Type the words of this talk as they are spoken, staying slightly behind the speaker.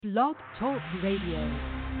Blog Talk Radio.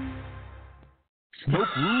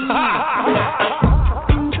 Smoke room.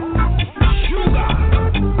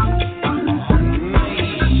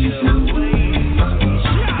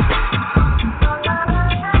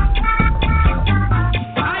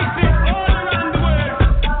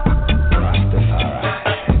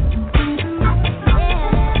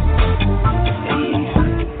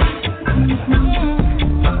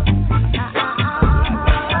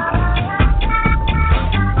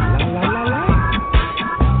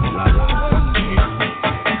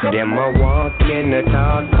 Them a walk in the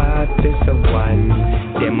talk about this a one.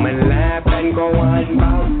 Them a laugh and go on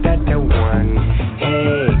about that a one.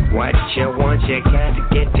 Hey, what you want, you can't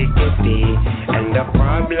get it. And the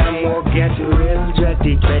problem will get real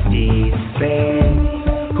dready. Say,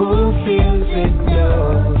 who feels it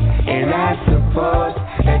knows? And I suppose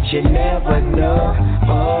that you never know.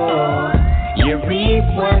 Oh, you reap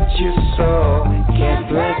what you sow. Can't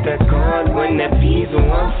plant the corn when the peas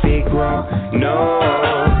won't see grow. No.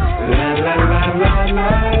 La la la la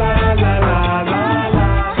la la la la la.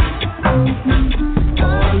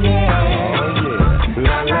 Oh yeah.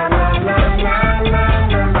 La la la la la la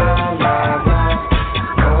la la la.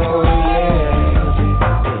 Oh yeah.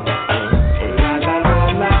 La la la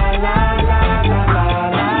la la la la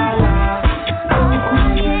la la. Oh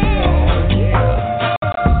yeah.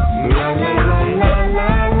 La la la la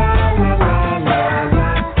la la la la.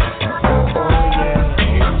 Oh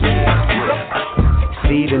yeah.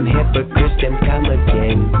 See them hypocrites, them come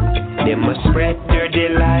again. Them a spread dirty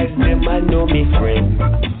lies, them a know me friend.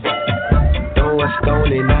 Throw a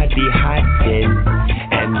stone and I be hiding.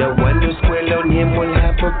 And the one who squill on him will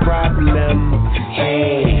have a problem.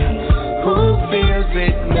 Hey, who feels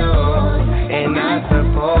it knows? And I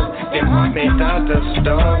suppose them heart made out of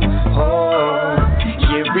stone. Oh,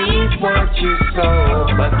 you reap what you sow.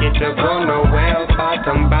 Bucket to go nowhere,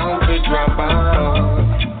 bottom bound to drop out.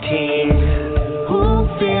 Team. Who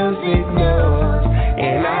feels it knows,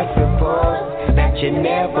 and I suppose that you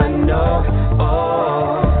never know.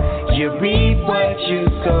 Oh, you reap what you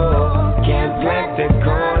sow. Can't plant the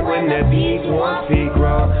corn when the bees won't see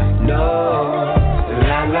grow. No,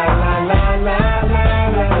 la la la la la la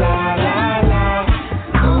la la la la.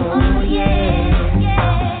 Oh yeah,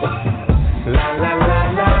 la la la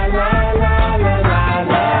la la la la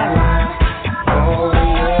la la. Oh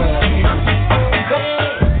yeah.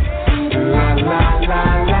 La la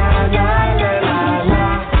la la la la la.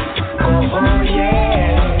 Oh yeah.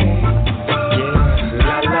 Yeah.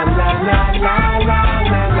 La la la la la la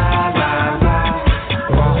la la la.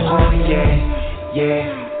 Oh yeah. Yeah.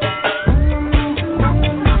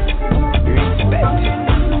 Respect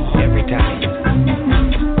every time.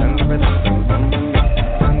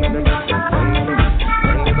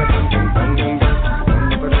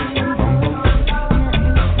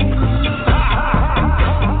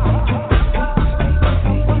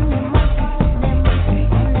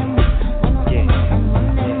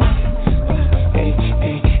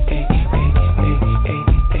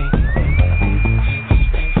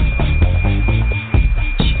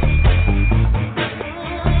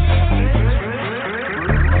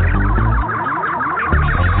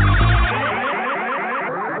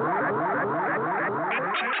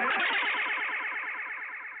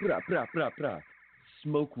 Pra.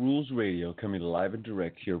 Smoke Rules Radio coming live and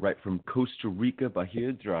direct here right from Costa Rica,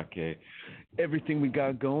 Bahia. Everything we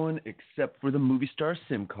got going except for the movie star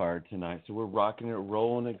SIM card tonight. So we're rocking it,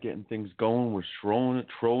 rolling it, getting things going. We're throwing it,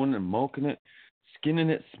 and milking it, skinning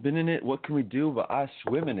it, spinning it. What can we do? But I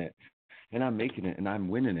swim in it. And I'm making it, and I'm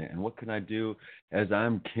winning it. And what can I do as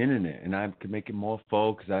I'm kinning it? And I can make it more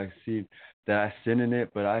full because I see that I sin in it,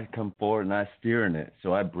 but I come forward and I steer in it.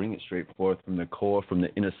 So I bring it straight forth from the core, from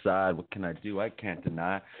the inner side. What can I do? I can't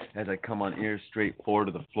deny. As I come on ear straight forward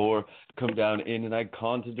to the floor, come down in, and I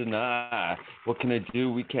can't deny. What can I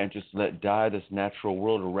do? We can't just let die this natural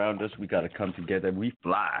world around us. We got to come together. We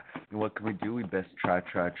fly. And what can we do? We best try,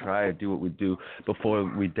 and do what we do before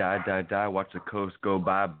we die. Watch the coast go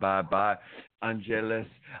bye. Angeles,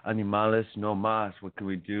 animales, no mas. What can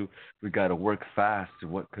we do? We got to work fast.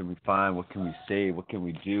 What can we find? What can we say? What can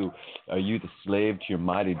we do? Are you the slave to your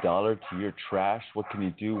mighty dollar, to your trash? What can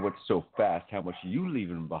you do? What's so fast? How much you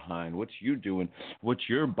leaving behind? What you doing? What's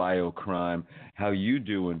your biocrime? How you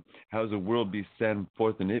doing? How's the world be sent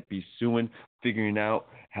forth and it be suing? Figuring out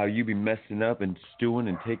how you be messing up and stewing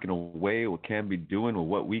and taking away what can be doing or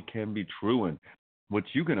what we can be truing. What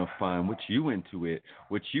you gonna find, what you into it,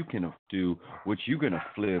 what you can do, what you gonna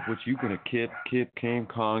flip, what you gonna kip, can,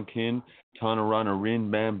 con, kin, Tanarana, rin,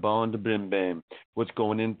 bam, bond, bim, bam. What's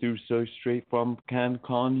going in through so straight from can,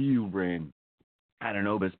 con, you, brain. I don't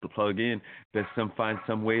know, best to plug in, best some find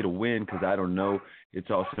some way to win, because I don't know,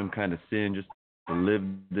 it's all some kind of sin just to live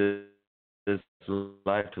this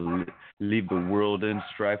life, to leave the world in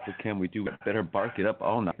strife. What can we do? We better bark it up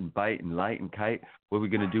all night and bite and light and kite. What are we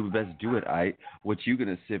gonna do? We best do it, I. What you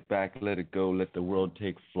gonna sit back, let it go, let the world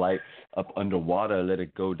take flight up underwater, let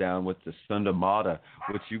it go down with the thunder mata.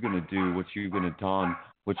 What you gonna do? What you gonna don?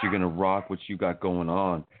 What you gonna rock? What you got going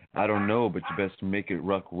on? I don't know, but you best make it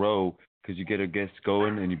ruck row, 'cause you get a guest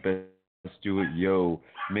going and you best do it, yo.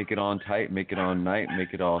 Make it on tight, make it on night,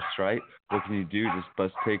 make it all straight. What can you do? Just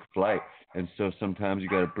bust take flight. And so sometimes you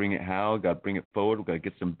got to bring it how, got to bring it forward. We got to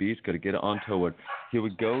get some beats, got to get it on toward. Here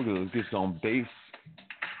we go, let's get on bass.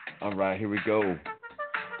 All right, here we go.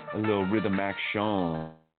 A little rhythm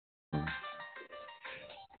action.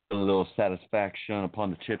 A little satisfaction upon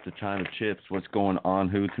the chips, the China chips. What's going on?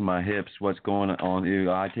 Who to my hips? What's going on?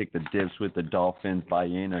 Ew, I take the dips with the dolphins,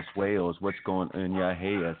 hyenas, whales. What's going on? Yeah,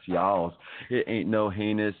 hey, us, y'all. It ain't no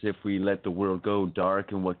heinous if we let the world go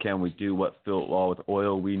dark. And what can we do? What fill all with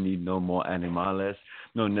oil? We need no more animales.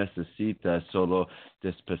 No necesita solo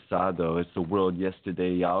despesado. It's the world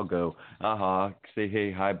yesterday, y'all go. Aha, say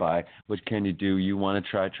hey, hi, bye. What can you do? You want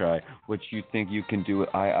to try. What you think you can do?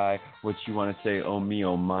 I. What you want to say? Oh, me,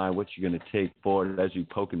 oh, my. What you going to take forward as you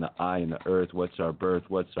poke in the eye in the earth? What's our birth?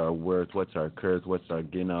 What's our worth? What's our curse? What's our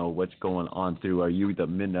gino? What's going on through? Are you the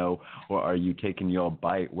minnow or are you taking your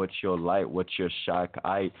bite? What's your light? What's your shock?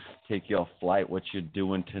 I take your flight. What you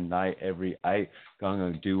doing tonight? Every I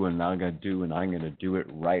gonna do and I'm gonna do and I'm gonna do it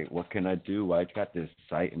right. What can I do? I got this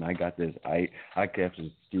sight and I got this I got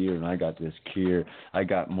this steer and I got this cure. I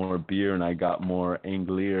got more beer and I got more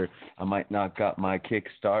angler. I might not got my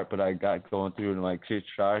kickstart, but I got going through and like shit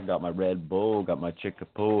shark. Got my Red Bull, got my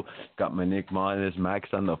Chickapoo, got my Nick Minus Max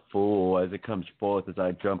on the full as it comes forth as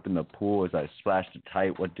I jump in the pool as I splash the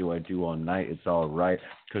tight. What do I do all night? It's all right.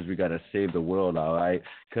 Cause we gotta save the world, all right.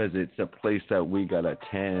 Cause it's a place that we gotta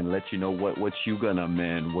attend. Let you know what you gonna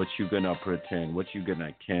mend, what you gonna pretend, what you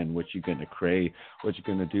gonna ken, what you gonna crave, what you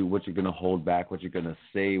gonna do, what you gonna hold back, what you gonna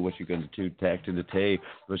say, what you gonna do, tack to the tape,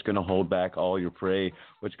 what's gonna hold back all your prey,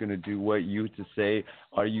 what's gonna do what you to say.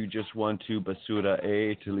 Are you just one to basura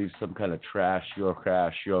a to leave some kind of trash, your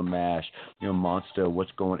crash, your mash, your monster?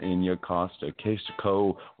 What's going in your Costa, case to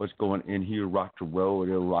co? What's going in here? Rock the road,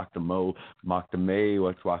 rock the mo, mock the may.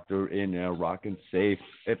 What's rock the in there, rock and say.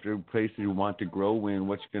 If the place you want to grow in,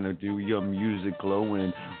 what you gonna do? Your music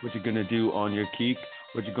glowing. What you gonna do on your keek?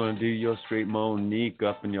 What you gonna do? Your straight Monique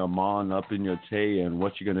up in your mon, up in your tay, and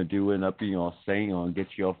what you gonna do and up in your saying? Get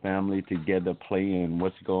your family together playing.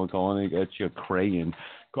 What's going on? Get your crayon.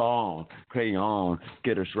 Go on, crayon,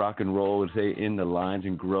 get us rock and roll, say in the lines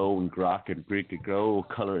and grow and grok and Greek to go,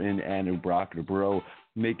 color in and rock and bro.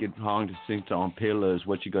 Make it song to sing on pillars.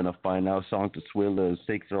 What you gonna find out? Song to swillers.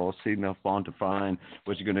 Six are all sitting up on to find.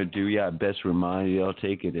 What you gonna do? Yeah, best remind you all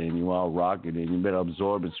take it in. You all rock it in. You better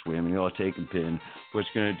absorb and swim. And you all taking pin. What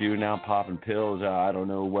you gonna do now? Popping pills. I don't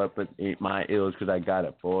know what, but ain't my ills because I got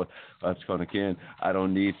it for. That's gonna again. I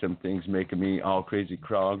don't need some things making me all crazy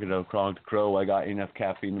crawl. Get a crawl to crow. I got enough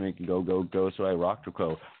caffeine to make it go. So I rock the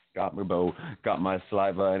crow. Got my bow, got my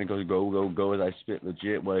saliva, and it goes go as I spit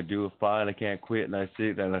legit. What I do is fine, I can't quit, and I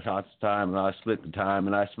sit and I count the time, and I split the time,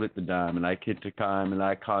 and I split the dime, and I kid the time, and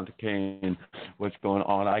I count the cane. What's going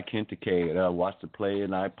on? I can't decay, and I watch the play,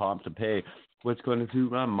 and I pump to pay. What's going to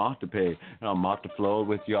do? I'm off to pay, and I'm off to flow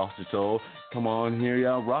with you off the soul. Come on here,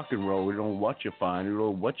 y'all, rock and roll. You don't know what you find, you don't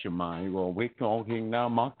know what you mind. You gonna wake on king now,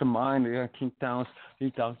 mock the mind. You got King Towns,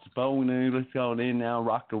 the bone, and let's go in now,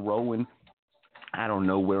 rock and rollin'. I don't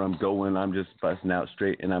know where I'm going. I'm just busting out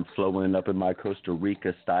straight and I'm flowing up in my Costa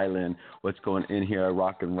Rica styling. What's going in here? I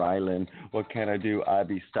rock and ryling. What can I do? I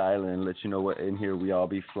be styling. Let you know what in here we all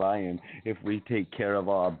be flying. If we take care of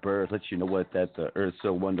our birth, let you know what that the earth's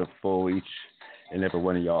so wonderful. Each and every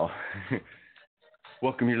one of y'all.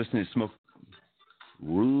 Welcome. You're listening to Smoke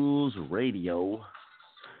Rules Radio.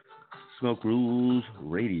 Smoke Rules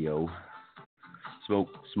Radio. Smoke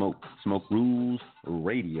Rules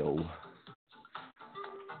Radio.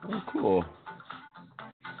 Oh, cool.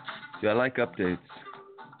 Yeah, I like updates.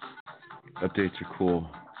 Updates are cool.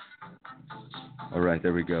 All right,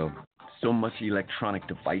 there we go. So much electronic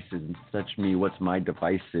devices and such me. What's my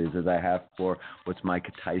devices as I have for what's my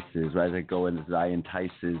katices. As I go and as I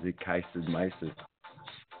entices, it kaises mices.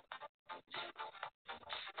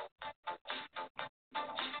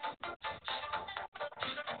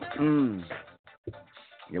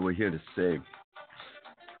 Yeah, we're here to say.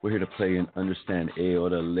 We're here to play and understand A or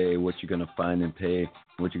to lay, what you're gonna find and pay,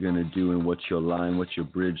 what you're gonna do and what's your line, what's your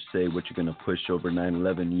bridge say, what you're gonna push over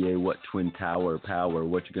 9/11, yay, what twin tower power,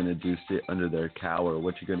 what you're gonna do, sit under their cower,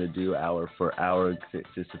 what you're gonna do hour for hour,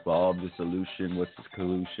 just evolve the solution, what's the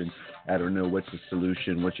solution, I don't know, what's the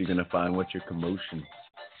solution, what you're gonna find, what's your commotion.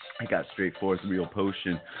 I got straight forth real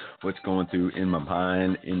potion. What's going through in my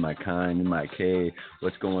mind, in my kind, in my K?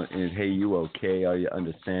 What's going in? Hey, you okay? Are you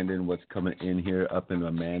understanding what's coming in here? Up in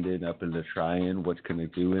the mandin, up in the trying. What's gonna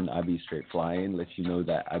doing? I be straight flying. Let you know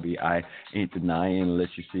that I ain't denying. Let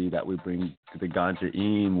you see that we bring the ganja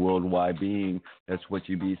in worldwide being. That's what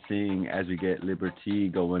you be seeing as we get liberty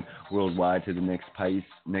going worldwide to the next place,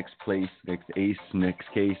 next ace, next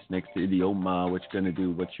case, next idioma. What you gonna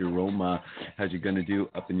do? What's your Roma? How's you gonna do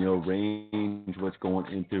up in your range? What's going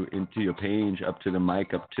into your page? Up to the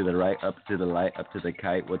mic, up to the right, up to the light, up to the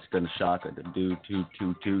kite. What's gonna shock it to do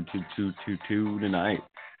two tonight?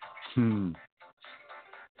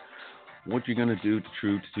 What you gonna do to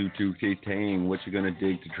truth to tang? What you gonna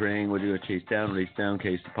dig to train? What you gonna chase down, race down,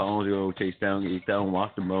 case the pawns, you go chase down,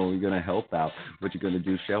 walk the mow. You're gonna help out. What you gonna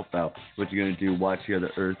do, shelf out. What you gonna do, watch the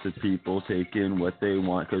other earth as people take in what they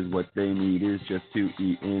want, cause what they need is just to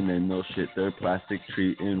eat in and no shit their plastic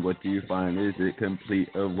treating. What do you find? Is it complete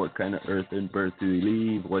of what kind of earth and birth do we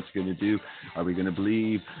leave? What you gonna do? Are we gonna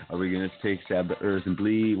believe? Are we gonna stab the earth and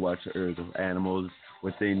bleed? Watch the earth of animals.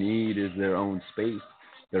 What they need is their own space,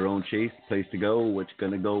 their own chase, place to go, what's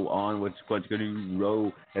going to go on, what's going to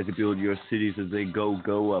row as they build your cities as they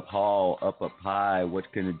go up hall, up high, what's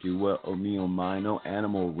going to do what, oh me, oh my, no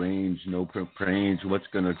animal range, no range, what's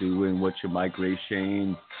going to do and what's your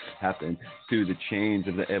migration happen through the chains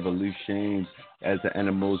of the evolution. As the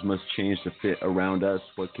animals must change to fit around us,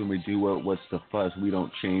 what can we do? What's the fuss? We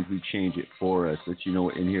don't change, we change it for us. But you know,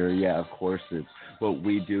 in here, yeah, of course it's what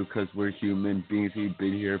we do because we're human beings. We've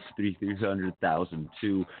been here for 300,000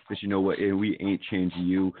 too. But you know what? We ain't changing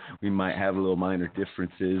you. We might have a little minor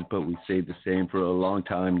differences, but we stayed the same for a long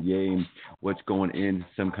time. Game. What's going in?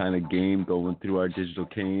 Some kind of game going through our digital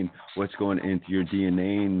cane. What's going into your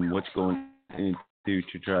DNA? And what's going in? To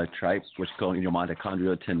try tripes, what's going in your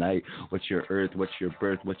mitochondria tonight, what's your earth, what's your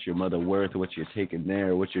birth, what's your mother worth, what you're taking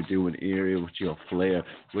there, what you're doing area, what's your flare,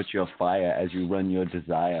 what's your fire as you run your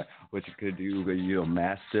desire, what you could do, are you a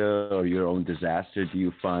master or your own disaster, do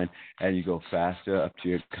you find, and you go faster up to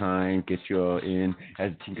your kind, get your in,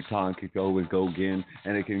 as Tinkerton could go and go again,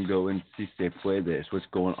 and it can go and see se puedes, what's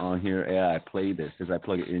going on here, yeah, I play this, as I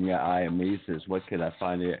plug it in, yeah, I amaze this, what can I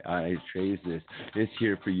find it, I trace this, it's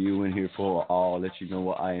here for you and here for all, let you know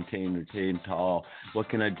what I retain tall. What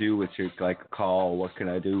can I do with your like a call? What can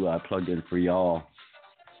I do? I plugged in for y'all.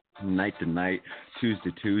 Night to night,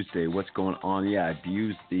 Tuesday, what's going on? Yeah, I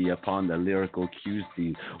abuse thee upon the lyrical cues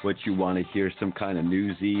thee. What you want to hear, some kind of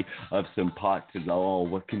newsy of some pot to all.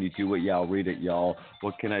 What can you do with y'all? Read it, y'all.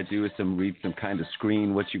 What can I do with read some kind of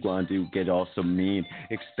screen? What you want to do? Get all some mean.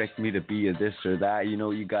 Expect me to be a this or that. You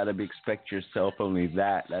know, you got to expect yourself only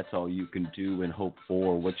that. That's all you can do and hope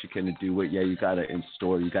for. What you can do with, yeah, you got to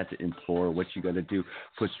in-store. You got to implore. What you got to do,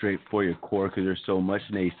 put straight for your core because there's so much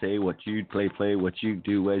naysay. What you play, what you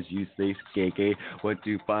do as you say, skake. What do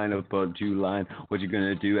you find about you line? What you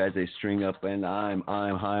gonna do as they string up and I'm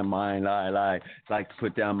high mind lie. Like to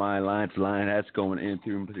put down my line that's going in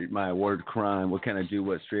through my word crime. What can I do?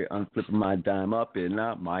 What straight unflipping my dime up and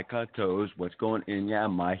not my toes. What's going in? Yeah,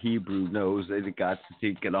 my Hebrew knows they got to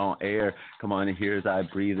take it on air. Come on in here as I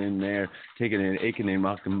breathe in there, taking in aching and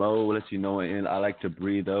rock and mo. Let you know and I like to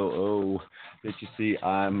breathe. Oh, that you see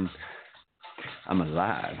I'm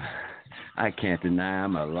alive. I can't deny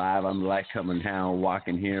I'm alive. I'm like coming down,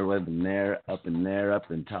 walking here, with and there, up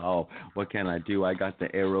and tall. What can I do? I got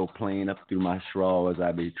the aeroplane up through my straw as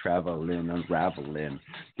I be traveling, unraveling.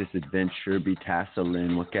 This adventure be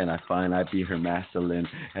tasseling. What can I find? I be her masculine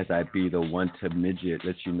as I be the one to midget.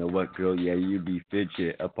 Let you know what, girl, yeah, you be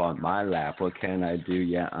fidget up on my lap. What can I do?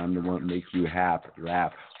 Yeah, I'm the one make you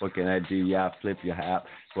laugh. What can I do? Yeah, flip your hat.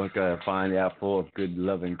 What can I find? Yeah, full of good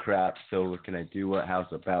loving crap. So what can I do? What house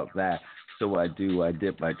about that? So I do, I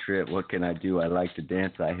dip, I trip. What can I do? I like to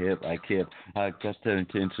dance, I hip. I just turn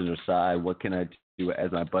to the side. What can I do?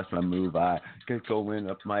 As I bust my move, I get going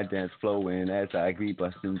up my dance flowing as I be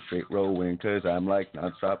busting straight rolling, cause I'm like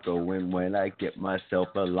non-stop going when I get myself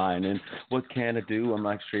aligning. What can I do? I'm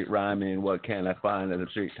like straight rhyming. What can I find at a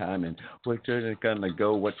straight timing? What's gonna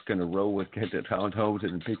go? What's gonna roll? What get the town toes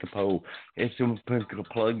and pick a pole? It's some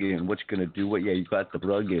plug in. What you gonna do? What? Yeah, you got the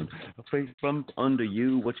plug in. Face from under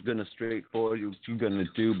you. What you gonna straight for? You gonna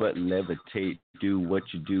do but levitate. Do what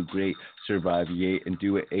you do great. Survive 8 and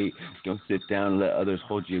do it 8. Don't sit down. let others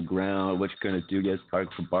hold you ground. What you gonna do? Yes, bark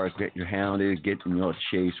for bark, get your hounded, get in your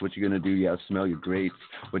chase. What you gonna do? Yeah, smell your grapes.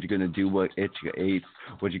 What you gonna do? What itch your eights?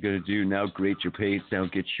 What you gonna do? Now grate your pace. Now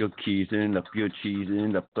get your keys in, up your cheese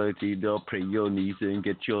in, up they'll pray your knees in,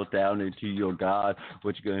 get your down into your God.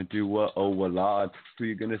 What you gonna do? What oh Lord? Who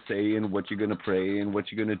you gonna say and what you gonna pray and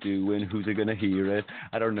what you gonna do and who's it gonna hear it?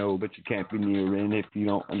 I don't know, but you can't be nearing if you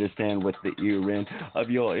don't understand what the ear in of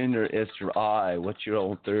your inner extra eye. What's your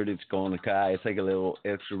own third? It's gonna die. It's like a little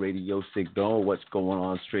extra radio signal. What's going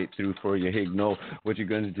on straight through for your hignal? What you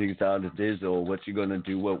gonna do down to dizzle? What you gonna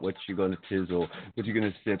do? What you gonna tizzle? What you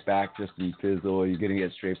gonna sit back just and fizzle? You're gonna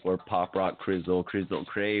get straight for pop rock crizzle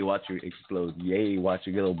cray. Watch you explode, yay! Watch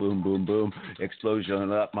you go boom boom boom.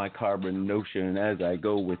 Explosion up my carbon notion as I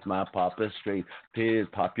go with my papa straight. Piz,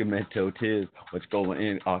 pop your mento tiz. What's going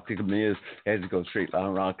in? Octagam is as it goes straight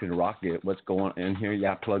on rock and rocket. What's going in here?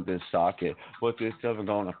 Yeah, plug this socket. What's this stuff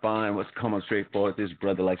gonna find? What's coming straight forth? This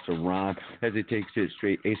brother likes to rhyme as he takes it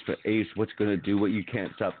straight ace for ace. What's gonna do? What you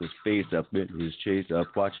can't stop his face up in his chase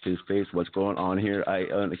up. Watch his face. What's going on here? I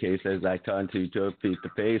on the case as I turn to defeat the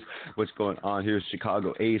face. What's going on here?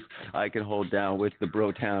 Chicago ace. I can hold down with the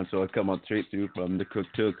bro town, so I come on straight through from the cook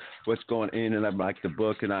took. What's going in? And I'm like the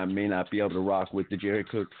book, and I may not be able to rock with the Jerry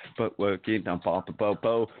Cook, but working on Papa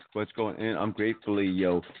Popo. What's going in? I'm gratefully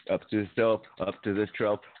yo up to the self, up to this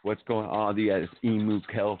trope. What's going on? The emu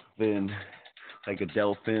Kelvin. Like a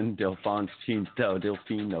delphine,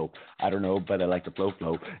 delphino. I don't know, but I like the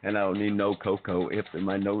flow. And I don't need no cocoa if in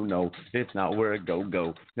my no. It's not where I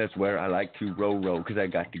go. That's where I like to roll. Cause I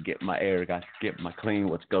got to get my air, got to get my clean.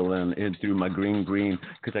 What's going in through my green.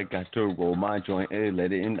 Cause I got to roll my joint and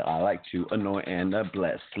let it in. I like to anoint and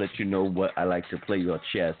bless. Let you know what I like to play your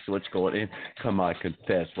chest. What's going in? Come on,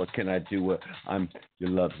 confess. What can I do? I'm your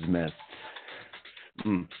love's mess.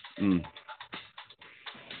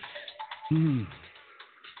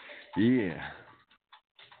 Yeah.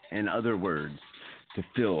 In other words, to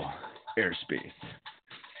fill airspace.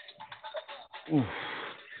 Oof.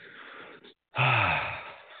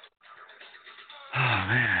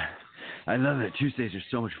 Man. I love it. Tuesdays are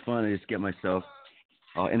so much fun. I just get myself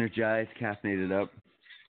all energized, caffeinated up.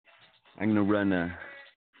 I'm going to run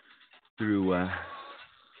through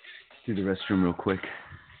the restroom real quick.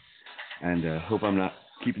 And hope I'm not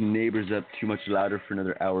keeping neighbors up too much louder for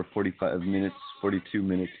another hour, 45 minutes, 42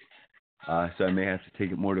 minutes. So I may have to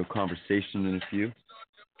take it more to a conversation than a few.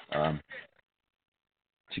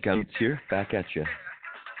 Check out it's here, back at you.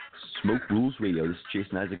 Smoke Rules Radio. This is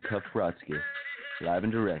Jason Isaac Kufratsky, live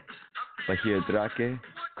and direct. Bahia,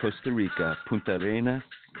 Costa Rica, Puntarenas,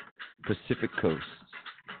 Pacific Coast.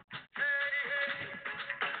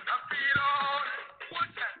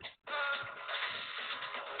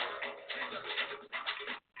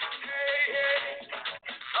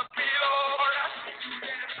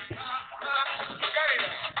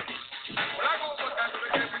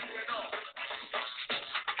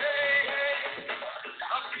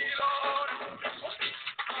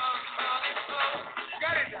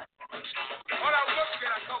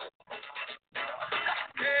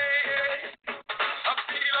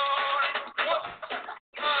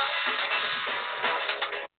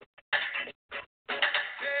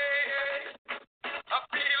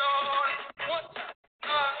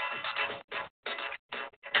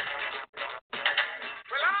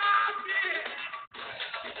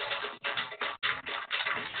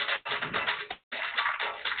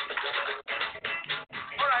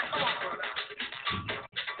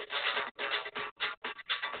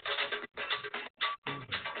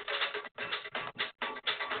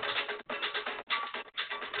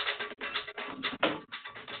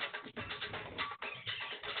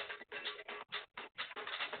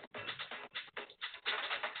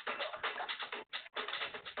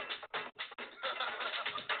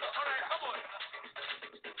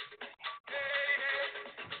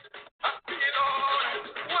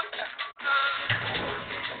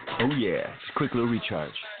 Oh yeah, just a quick little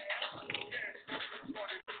recharge.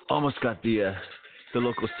 Almost got the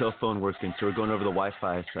local cell phone working, so we're going over the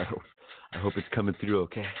Wi-Fi. So I hope it's coming through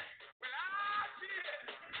okay.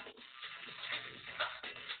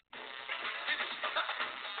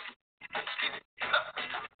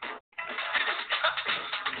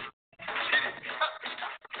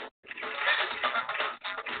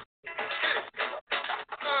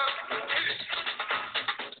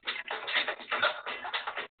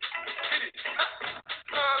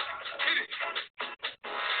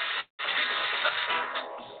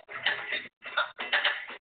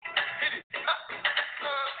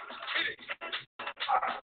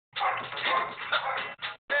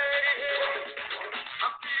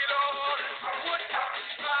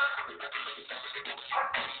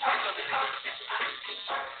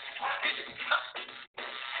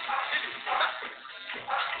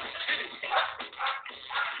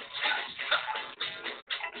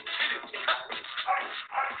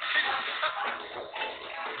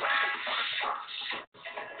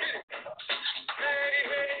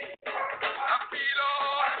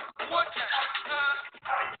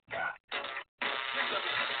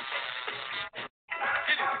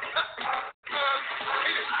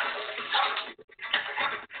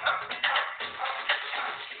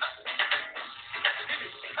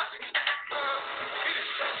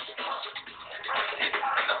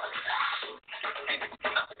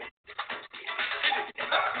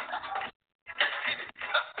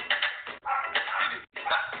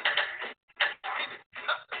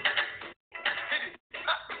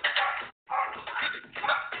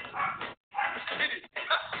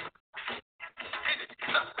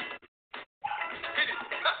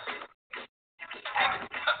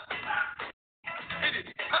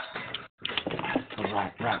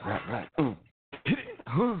 Right. Hit it.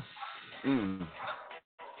 Huh.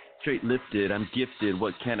 Straight lifted, I'm gifted.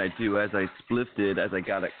 What can I do as I splifted? As I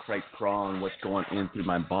got a crack prong, what's going in through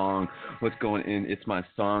my bong? What's going in? It's my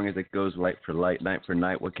song as it goes light for light, night for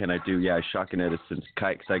night. What can I do? Yeah, I shocking Edison's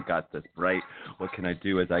kite 'cause I got this bright. What can I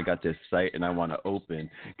do as I got this sight and I want to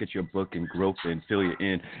open? Get your book and groping, fill you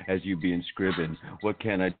in as you being scribbing. What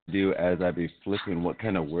can I do as I be flipping? What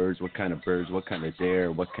kind of words? What kind of birds? What kind of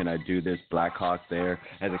dare? What can I do? This Black Hawk there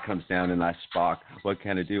as it comes down and I spock. What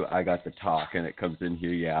can I do? I got the talk and it comes in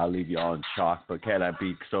here. Yeah, I'll leave you all in chalk, but can I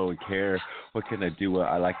be so care? What can I do?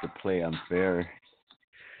 I like to play unfair.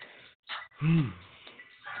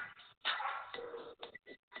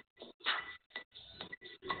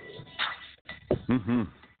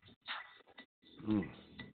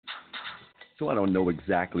 So I don't know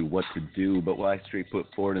exactly what to do, but what I straight put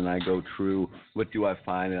forward and I go true. What do I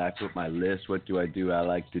find? And I put my list. What do? I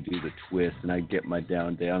like to do the twist, and I get my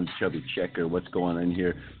down chubby checker. What's going on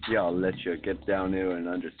here? Yeah, I'll let you get down there and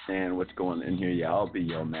understand what's going in here. Yeah, I'll be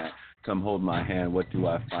your man. Come hold my hand. What do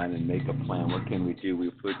I find? And make a plan. What can we do?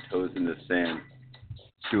 We put toes in the sand,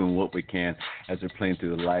 doing what we can as we're playing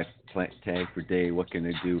through the life, day for day. What can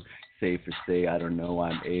I do? Say for say, I don't know,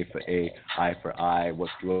 I'm A for A, I for I. What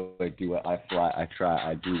do? I fly, I try,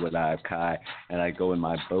 I do what I kai, and I go in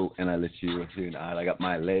my boat and I let you see. I got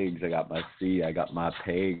my legs, I got my sea, I got my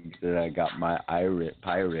pegs, and I got my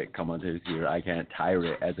pirate. Come on to here, I can't tire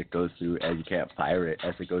it as it goes through, as you can't fire it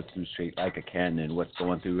as it goes through straight like a cannon. What's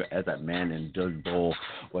going through as a man and does bowl?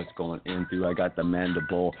 What's going in through? I got the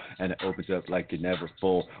mandible and it opens up like you're never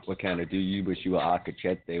full. What can I do? You wish you were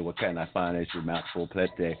acachete. What can I find as your mouth full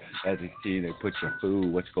plete? As you see, they put your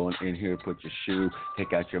food. What's going in here? Put your shoe.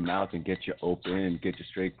 Take out your mouth and get you open. Get your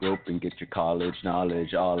straight rope and get your college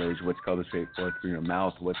knowledge. What's coming straight forth from your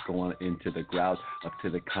mouth? What's going into the ground? Up to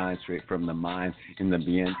the kind, straight from the mind. In the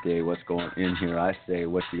ambiente. What's going in here? I say.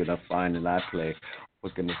 What you gonna find and I play?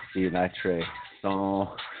 What gonna see and I tray?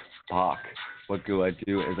 Song, spark. What do I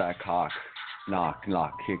do as I cock? Knock,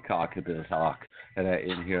 kick cock at the talk. And I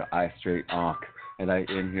in here I straight onk. And I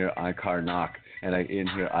in here I car knock. And I in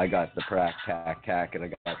here I got the prack tack and I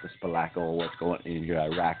got the spalackle. What's going in here? I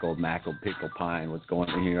rackle, mackle, pickle, pine. What's going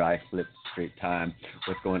in here? I flip straight time.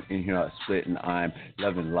 What's going in here? I split and I'm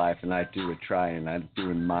loving life and I do it trying. I'm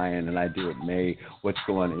doing mine and I do it May. What's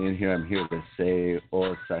going in here? I'm here to say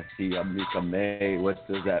oh sasi amika May. What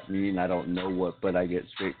does that mean? I don't know what, but I get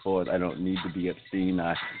straightforward. I don't need to be obscene.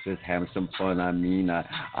 I just have some fun. I lean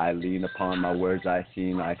upon my words I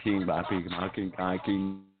seen. I team by picking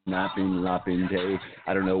napping, lopping day.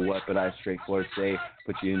 I don't know what, but I straightforward say,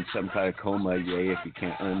 put you in some kind of coma, yay, if you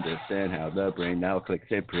can't understand how the brain now clicks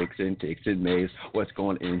and pricks and takes and maze. What's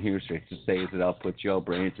going in here, straight to say that I'll put your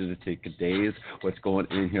brains to the tick of days. What's going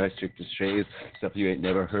in here, I strict to strays, stuff you ain't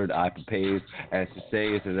never heard, I propose. As to say,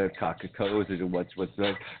 is it a cock-a-coes, is it what's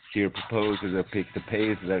the here proposed, is it a pick to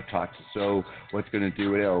pays, is it a talk to so, what's gonna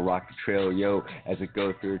do it, I'll rock the trail, yo, as it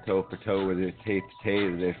goes through toe for toe, is it tape to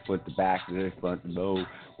tape, is it foot to back, is it front to low.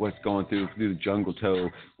 What's going through the jungle toe?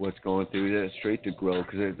 What's going through that straight to grow?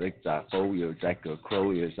 Because it's like that foliage, it's like a crow,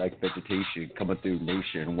 it's like vegetation coming through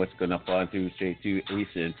nation. What's going to fall through straight to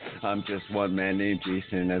Asen? I'm just one man named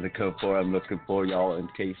Jason. As I come for, I'm looking for y'all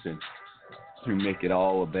encasing to make it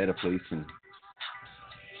all a better place. And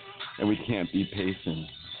we can't be pacing.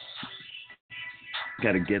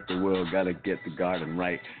 Gotta get the world, gotta get the garden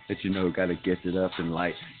right. That you know, gotta get it up and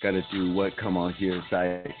light. Gotta do what? Come on here,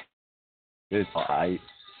 sight. It's alright.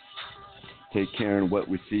 Take care of what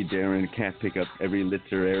we see, Darren. Can't pick up every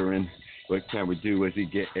literary. What can we do as we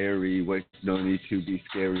get airy? What no need to be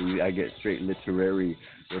scary. I get straight literary.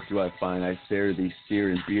 What do I find? I stare these steer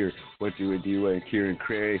and beer. What do I do? I hear and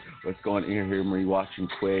cray. What's going in here? Me watching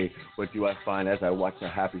Quay. What do I find as I watch a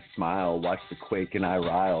happy smile? Watch the quake and I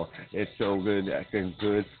rile. It's so good, acting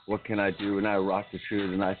good. What can I do? And I rock the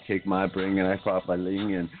shoes and I take my bring and I pop my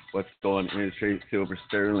ling in. What's going in straight silver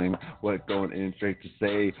sterling? What's going in straight to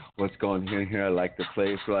say? What's going in here? I like to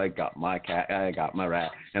play. So I got my cat, I got my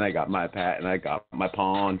rat, and I got my pat, and I got my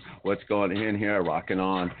pawn. What's going in here? I rocking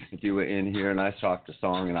on. If you were in here and I talk the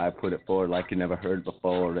song and I put it forward like you never heard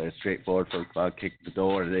before. They're straightforward, folks. I'll kick the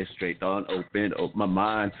door. They're straight on, open my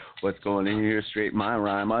mind. What's going in here? Straight my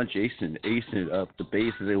rhyme on Jason, acing up the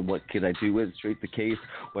bases. And what can I do with straight the case?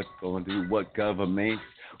 What's going through what government?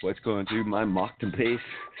 What's going through my mock and pace?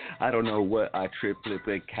 I don't know what I trip, flip,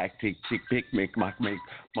 like, cack, tick, tick, pick, make, mock,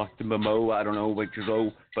 the memo. I don't know what to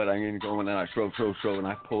go, but I'm going to go and then I throw, and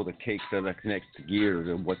I pull the cake that I connect to gears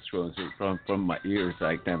and what's going through from my ears.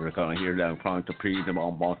 I never gonna hear that. I'm trying to breathe them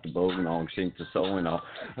all, mock the boat and all, sink the soul and all.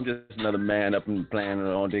 I'm just another man up and planning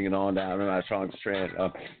on digging on down and I strong strand.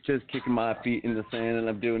 Just kicking my feet in the sand and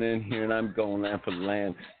I'm doing it in here and I'm going land for the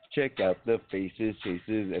land. Check out the faces,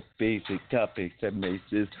 chases, at basic topics, at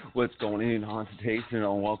maces. What's going on today? And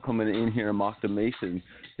all coming in here and mock the mason.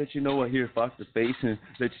 Let you know what here, fuck the facing.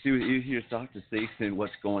 Let you see what you hear, sock the station.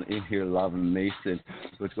 What's going in here, lava mason.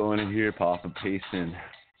 What's going in here, Papa Payson.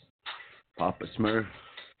 Papa Smurf.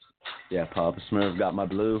 Yeah, Papa Smurf got my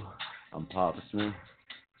blue. I'm Papa Smurf.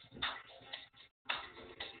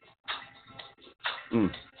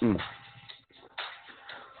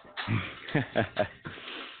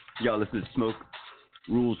 Y'all listen to Smoke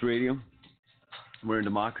Rules Radio. We're in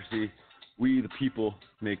democracy. We, the people,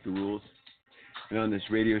 make the rules. And on this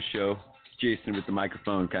radio show, Jason with the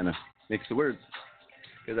microphone kind of makes the words.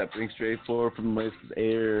 Because I bring straight forward from the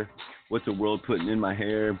air. What's the world putting in my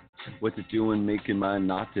hair? What's it doing, making my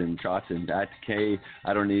knotting, trotting, that decay?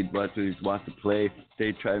 I don't need what he wants to play.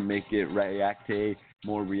 They try to make it reacte,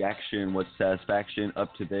 more reaction. What's satisfaction?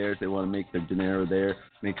 Up to theirs. They want to make their dinero there.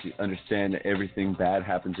 Makes you understand that everything bad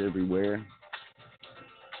happens everywhere.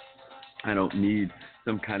 I don't need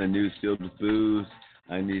some kind of news filled with booze.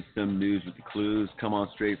 I need some news with the clues. Come on,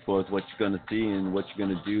 straight forth, what you're going to see and what you're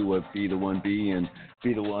going to do. What be the one be and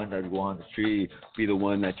be the one that go on the tree. Be the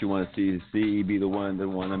one that you want to see. Be the one that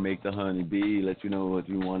want to make the honey bee. Let you know what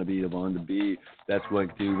you want to be the one to be. That's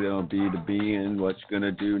what do don't be the being. What you're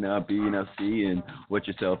going to do now, be now seeing. What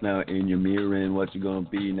yourself now in your mirror and what you're going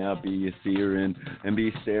to be now, be a searing. And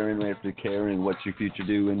be staring after caring. What your future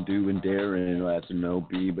do and daring. Well, that's a no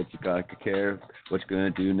be, but you got to care. What you're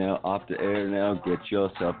going to do now, off the air now. Get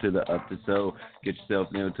yourself to the up to so. Get yourself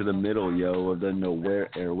now to the middle, yo, of the nowhere,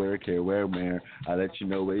 air, where, care, where, where. I let you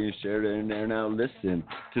know where you share it in there now. Listen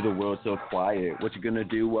to the world so quiet. What you gonna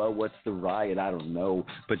do? Well, what's the riot? I don't know,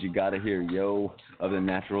 but you gotta hear, yo, of the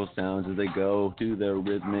natural sounds as they go to the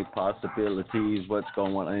rhythmic possibilities. What's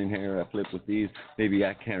going on in here? I flip with these. Maybe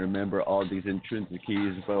I can't remember all these intrinsic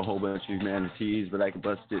keys for a whole bunch of humanities, but I can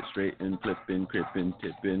bust it straight and flipping, cripping,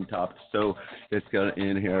 tipping, top. So it's gonna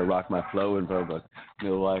in here. I rock my flow and verbal.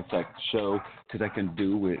 No life like show, cause I can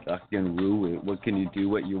do it, I can rue it. What can you do?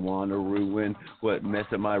 What you wanna ruin? What mess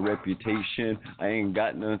up my reputation? I ain't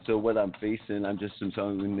got none, so what I'm facing, I'm just some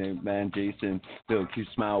song named man Jason. Still cute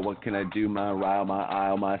smile, what can I do? My rile, my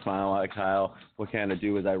aisle, my smile, my Kyle. What can I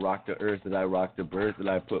do as I rock the earth, that I rock the birth, that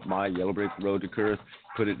I put my yellow brick road to curse.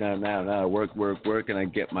 Put it down now, I work, and I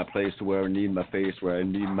get my place to where I need my face, where I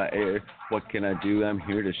need my air. What can I do? I'm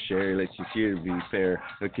here to share, let you hear to be fair.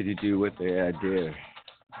 What can you do with it? I dare.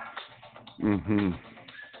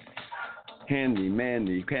 Handy,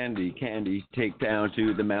 mandy, candy, take down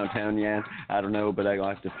to the mountain, yeah. I don't know, but I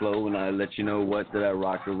like to flow, and I let you know what that I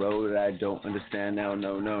rock the road. I don't understand now,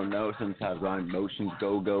 no. Sometimes my emotions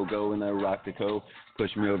go, and I rock the co.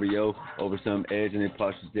 Push me over, yo, over some edge, and it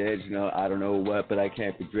pushes the edge. You know, I don't know what, but I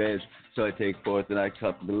can't be dredged. So I take forth and I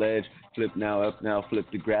cup the ledge. Flip now, up now, flip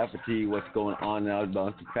the gravity. What's going on now?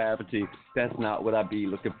 Bounce to gravity. That's not what I be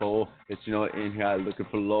looking for. It's, you know, in here, I'm looking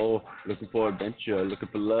for love, looking for adventure, looking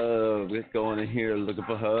for love. What's going in here, looking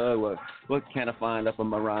for hug. What can I find up in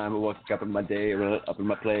my rhyme, or what's up in my day, or up in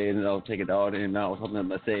my play, and I'll take it all in now. Something I'm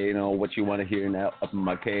gonna say, you know, what you want to hear now, up in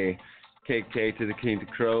my K. KK to the king to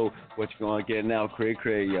crow. What you gonna get now? Cray,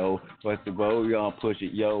 yo. What's the bow? You gonna push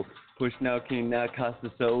it, yo. Push now, king now,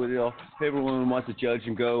 Costa, so you know, everyone wants to judge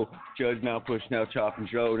and go. Judge now, push now, chop and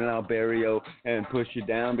throw, and I'll bury you and push you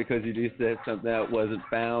down because you just said something that wasn't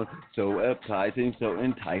found. So appetizing, so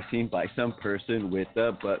enticing by some person with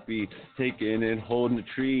a butt be taken and holding the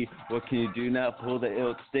tree. What can you do now? Pull the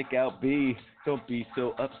ill stick out, B. Don't be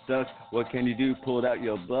so upstuck. What can you do? Pull it out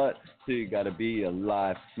your butt. So you gotta be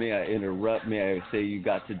alive. May I interrupt? May I say you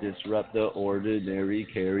got to disrupt the ordinary?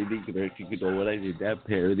 Carry the what I did that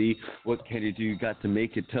parody. What can you do? You got to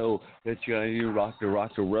make it toe. That you gotta do rock the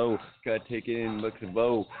row. Gotta take it in, look the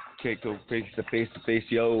bow. Can't go face to face,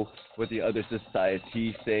 yo. What the other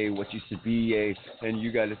society say, what you should be, yeah. And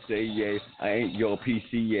you gotta say, yeah. I ain't your PC,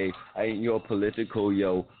 yeah. I ain't your political,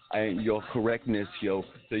 yo. I ain't your correctness, yo.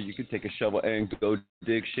 So you can take a shovel and go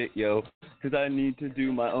dig shit, yo. Cause I need to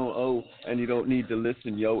do my own, and you don't need to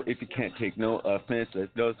listen, yo. If you can't take no offense,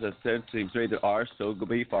 those sense seems right there are, so go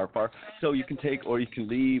be far. So you can take or you can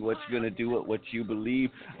leave. What you gonna do with what you believe?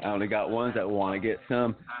 I only got ones that wanna get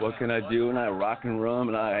some. What can I do? And I rock and rum,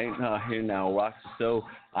 and I ain't not here now. Rock so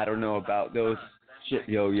I don't know about those Shit,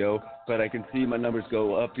 yo, but I can see my numbers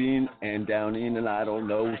go up in and down in, and I don't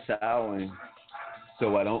know sowing.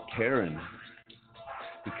 So I don't caring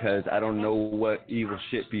because I don't know what evil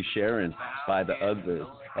shit be sharing by the others.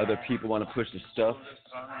 Other people want to push the stuff,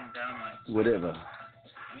 whatever.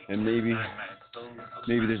 And maybe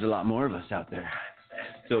there's a lot more of us out there.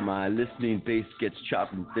 So my listening base gets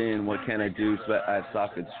chopped and thin. What can I do? Sweat, I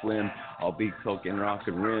sock and swim. I'll be coking rock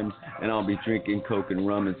and rims, and I'll be drinking coke and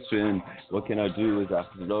rum and swim. What can I do as I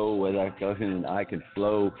flow, as I go in and I can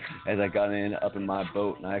flow, as I got in up in my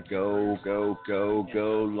boat and I go,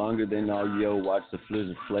 longer than all yo. Watch the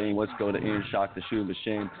flizzard flame. What's going to end? Shock the shoe of the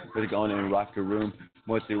shame. What's going in and rock the room?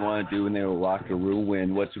 What they want to do when they will walk the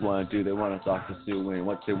ruin? What you want to do? They want to talk the Sue in.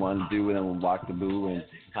 What they want to do when they will walk the boo in?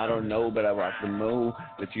 I don't know, but I walk the moon.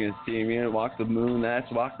 But you can see me and walk the moon.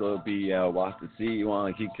 That's walk the B. Walk the sea. You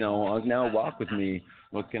want to keep going now? Walk with me.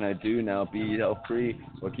 What can I do now? Be yourself free.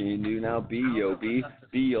 What can you do now? Be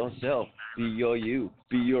yourself. Be your you.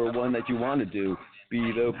 Be your one that you want to do.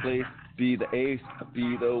 Be the place. Be the ace.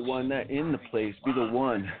 Be the one that in the place. Be the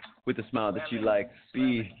one with the smile that you like.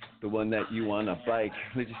 Be the one that you want to bike.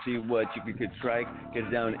 Let you see what you could strike.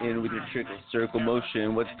 Get down in with your trickle circle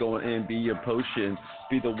motion. What's going in? Be your potion.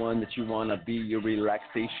 Be the one that you want to be. Your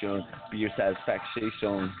relaxation. Be your satisfaction.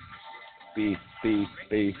 Be.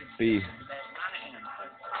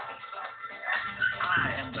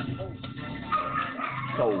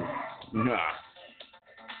 So, nah.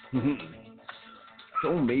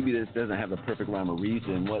 So maybe this doesn't have a perfect rhyme or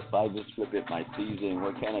reason. What if I just flip it my season?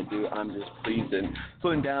 What can I do? I'm just pleasing.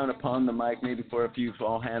 Putting down upon the mic maybe for a few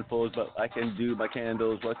small handfuls, but I can do my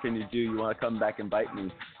candles. What can you do? You want to come back and bite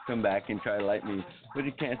me? Come back and try to light me. But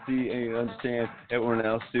you can't see and you understand. Everyone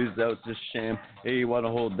else is out to sham. Hey, you want to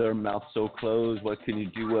hold their mouth so closed. What can you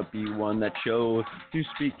do? What be one that shows? You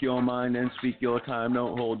speak your mind and speak your time.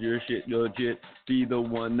 Don't hold your shit legit. Be the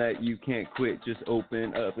one that you can't quit. Just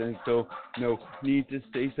open up and go. No need to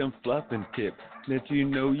say some fluff and tip. That you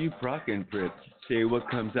know you proc and prep. Say what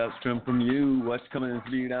comes out from you. What's coming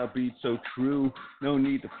to me now beat so true. No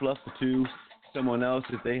need to fluff the two. Someone else,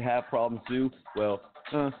 if they have problems too, well,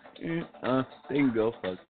 they can go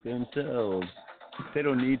fuck themselves. They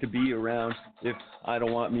don't need to be around if I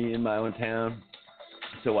don't want me in my own town.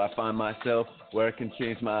 So I find myself where I can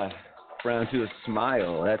change my frown to a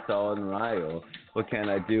smile. That's all in Rio. What can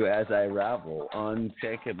I do as I ravel?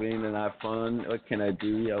 Uncheckable and I have fun. What can I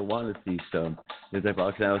do? I want to see some. As I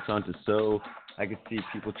box out on to sew. I can see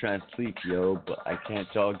people trying to sleep, yo, but I can't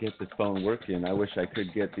all get this phone working. I wish I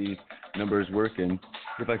could get these numbers working.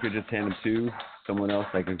 If I could just hand them to someone else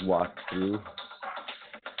I could walk through.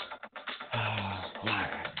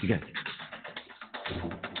 You guys.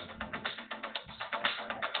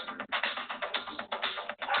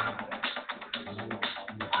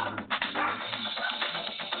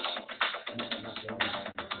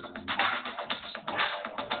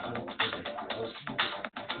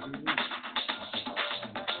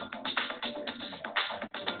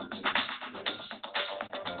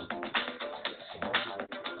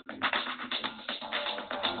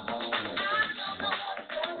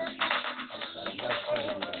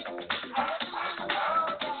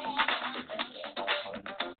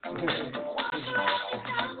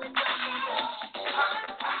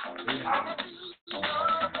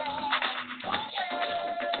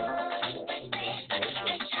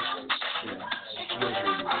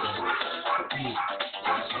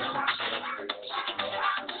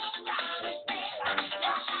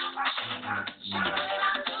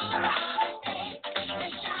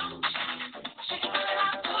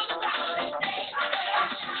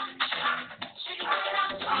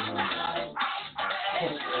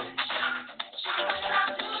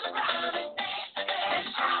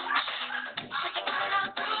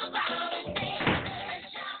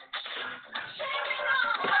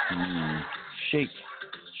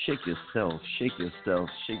 Shake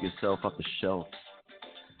yourself off the shelf.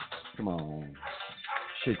 Come on,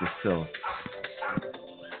 shake yourself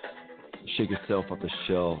off the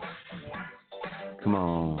shelf. Come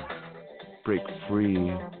on, break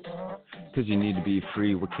free. Because you need to be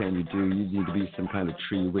free. What can you do? You need to be some kind of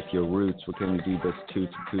tree with your roots. What can you do? That's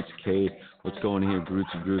toots and coots K. What's going here?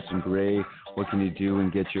 Groots and gray. What can you do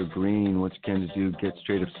and get your green? What can you do? Get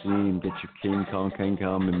straight obscene. Get your King Kong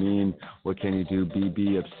and mean. What can you do?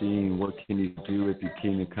 Be obscene. What can you do if you're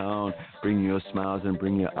king of con? Bring your smiles and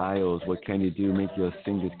bring your aisles. What can you do? Make your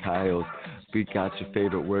singers Kyles. Speak out your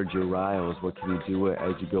favorite words, your riles. What can you do it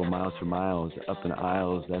as you go miles for miles? Up in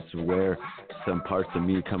aisles, that's where some parts of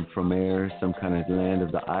me come from air. Some kind of land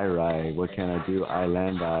of the Irai. What can I do? I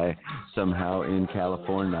land I. Somehow in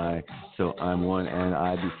California. So I'm one and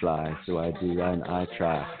I be fly. So I do and I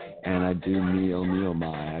try. And I do me, oh me, oh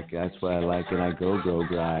my. That's what I like and I go,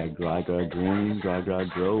 green,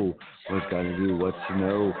 grow. What's gotta do, what you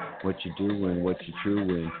know, what you doing, what you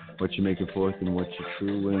truing, what you making forth and what you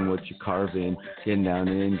truing, what you carving, getting down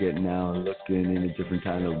in, getting out, looking in a different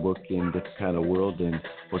kind of looking, different kind of world. And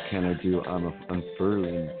what can I do? I'm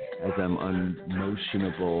unfurling as I'm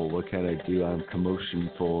unmotionable. What can I do? I'm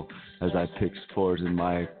commotionful as I pick spores in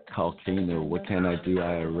my volcano. What can I do?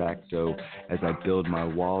 I eracto as I build my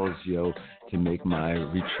walls, yo, to make my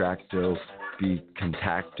retracto be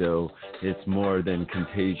contacto. It's more than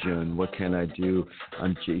contagion. What can I do?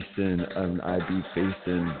 I'm Jason and I be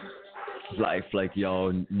facing life like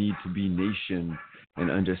y'all need to be nation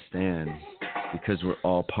and understand, because we're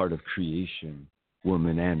all part of creation,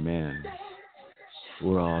 woman and man.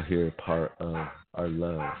 We're all here part of our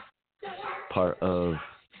love, part of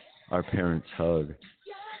our parents' hug.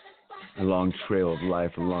 A long trail of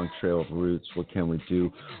life, a long trail of roots. What can we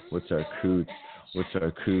do? What's our coots? What's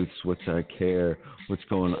our coots? What's our care? What's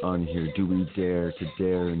going on here? Do we dare to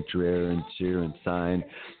dare and dare and cheer and sign?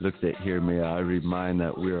 Look that here, may I remind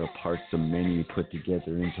that we are parts of many put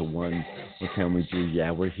together into one. What can we do?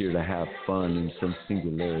 Yeah, we're here to have fun in some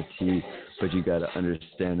singularity. But you got to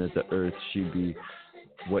understand that the earth should be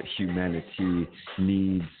what humanity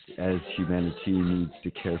needs, as humanity needs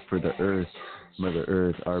to care for the earth. Mother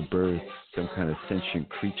Earth, our birth, some kind of sentient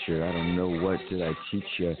creature. I don't know, what did I teach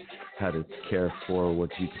you? How to care for, what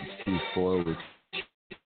you can see for, what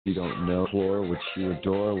you don't know for, what you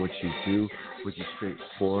adore, what you do, what you straight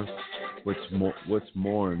forth, what's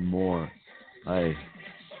more and more.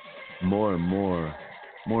 More and more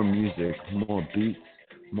music, more beats,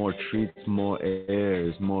 more treats, more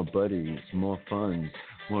airs, more buddies, more fun,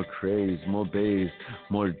 more craze, more bays,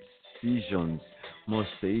 more seasons, more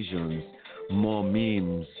stations, more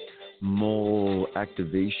memes, more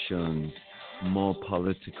activations, more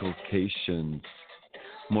politicalcations,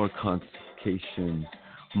 more convocations,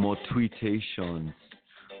 more tweetations,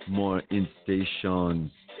 more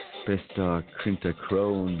instations, besta quinta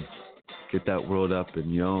crone, get that world up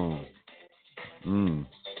and young.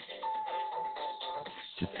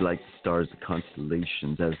 Just like the stars, the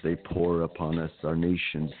constellations, as they pour upon us, our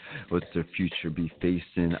nations. What's their future be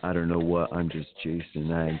facing? I don't know what, I'm just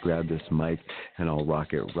Jason. I grab this mic and I'll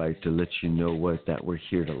rock it right to let you know what, that we're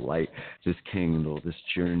here to light this candle, this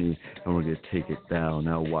journey, and we're going to take it down.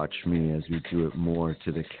 Now watch me as we do it more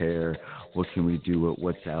to the care. What can we do with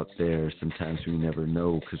what's out there? Sometimes we never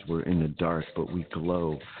know because we're in the dark, but we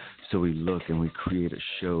glow. So we look and we create a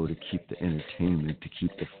show to keep the entertainment, to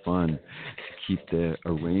keep the fun, to keep the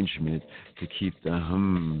arrangement, to keep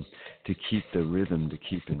the to keep the rhythm, to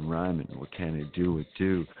keep in rhyming. What can it do? It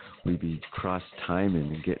do. We be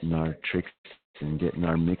cross-timing and getting our tricks and getting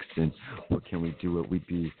our mixing. What can we do? It we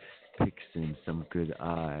be fixing some good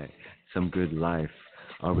eye, some good life.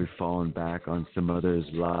 Are we falling back on some other's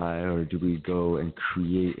lie, or do we go and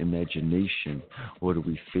create imagination? What do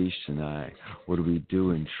we face tonight? What do we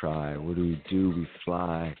do and try? What do we do? We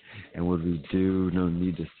fly. And what do we do? No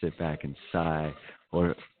need to sit back and sigh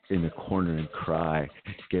or in a corner and cry.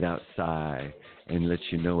 Get outside and let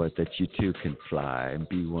you know it, that you too can fly and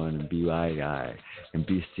be one and be I and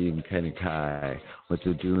be seen kind of kai. What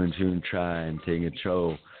to do and try and take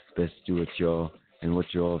control. Best do it, y'all, and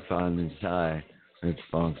what you all find inside. It's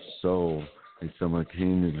from soul. It's someone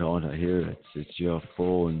keen and on to hear it. It's your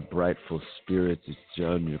full and brightful spirit. It's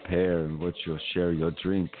your pair and what you'll share your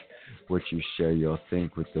drink. What you share your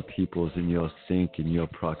think with the peoples in your sync, in your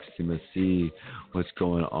proximity. What's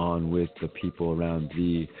going on with the people around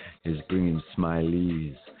thee is bringing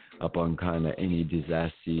smileys up on kind of any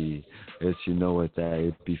disaster. As you know what that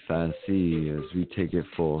it be fancy. As we take it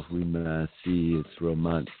forth, we may see it's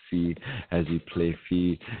romance as we play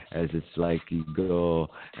fee, as it's like you go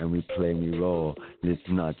and we play me roll. And it's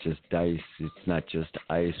not just dice, it's not just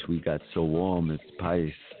ice. We got so warm, it's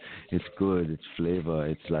pice. It's good, it's flavor,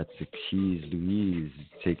 it's lots of cheese, Louise.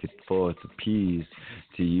 Take it forth, the peas,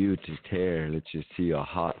 to you to tear. Let you see your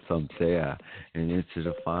heart thump there. And it's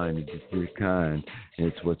the fine, it's the kind.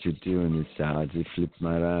 It's what you're doing, it's how they flip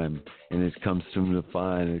my rhyme. And it comes from the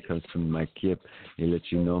fine, it comes from my kip. It let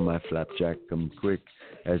you know my flapjack come quick.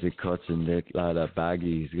 As it cuts in that lot of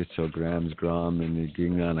baggies, get your grams, gram, and the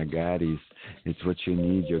ging on a gaddies. It's what you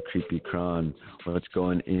need, your creepy cron. What's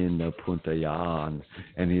going in the Puntarenas.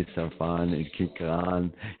 And it's a fun and kick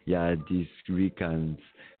on. Yeah, these Ricans.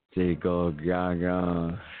 Tico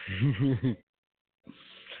Gaga.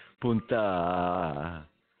 Punta.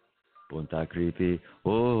 Punta creepy.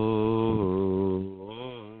 Oh.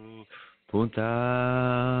 Punta.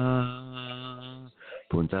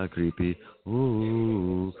 Punta creepy.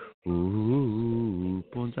 Ooh. Ooh.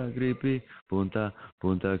 Punta creepy. Punta.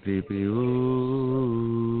 Punta creepy.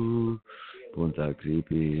 Ooh. Punta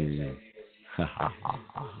creepy. Ha ha ha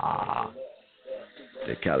ha ha.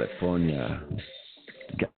 De California.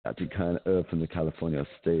 Got the kind of from the California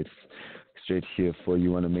states. Straight here for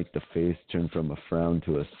you want to make the face turn from a frown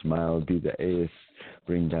to a smile. Be the ace.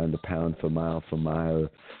 Bring down the pound for mile for mile.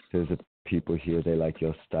 There's a people here, they like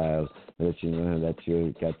your style. Let you know that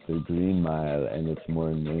you got the green mile and it's more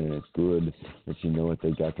and it's good. Let you know what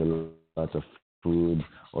they got the lots of food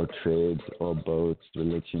or trades or boats. To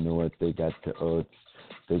let you know what they got to oats.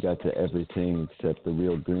 They got to everything except the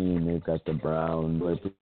real green. They've got the brown. But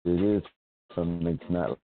it is something it's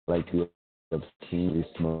not like the obscene we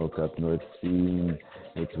smoke up North Sea.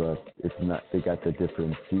 It's what it's not. They got the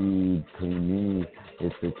different seeds. Creamy.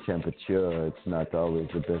 It's the temperature. It's not always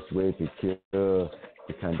the best way to cure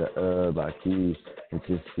the kind of herb aquí. It's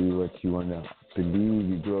just see what you want to believe.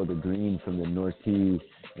 You grow the green from the North Sea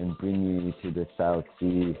and bring you to the South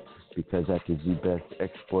Sea because that is the best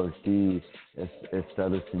exportee.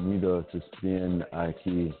 Estados Unidos es bien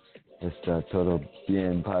aquí. Está todo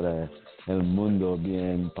bien para el mundo,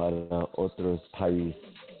 bien para otros países.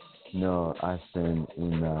 No hacen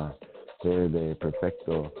una verde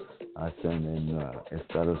perfecto. Hacen en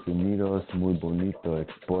Estados Unidos muy bonito,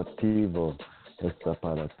 exportivo. Está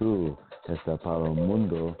para tú, está para el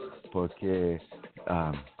mundo, porque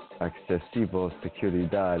accesivo,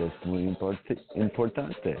 seguridad es muy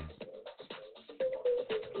importante.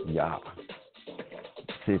 Ya.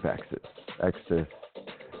 Safe access.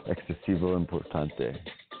 Excesivo importante.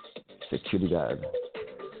 Seguridad.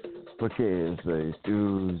 Porque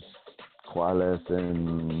tus cuales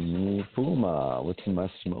en mi fuma. What's in my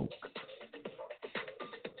smoke?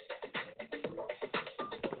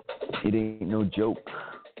 It ain't no joke.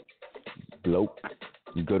 Bloke.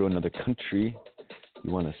 You go to another country.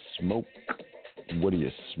 You want to smoke. What are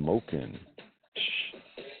you smoking?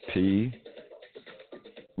 Pee.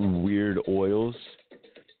 Weird oils.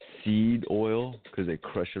 Seed oil, because they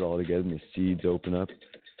crush it all together and the seeds open up.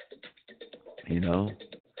 You know?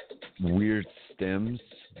 Weird stems,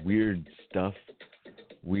 weird stuff,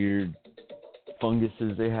 weird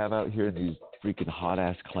funguses they have out here, these freaking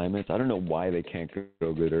hot-ass climates. I don't know why they can't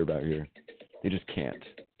grow good herb out here. They just can't.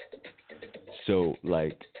 So,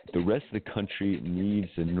 like, the rest of the country needs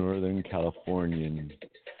the Northern Californian,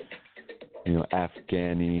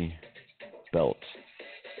 Afghani belt.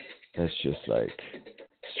 That's just like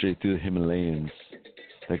straight through the Himalayas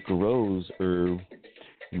that grows herb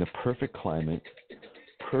in the perfect climate,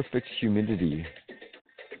 perfect humidity.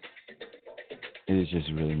 It is just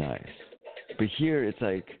really nice. But here it's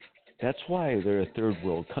like, that's why they're a third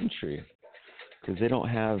world country, because they don't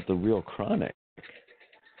have the real chronic.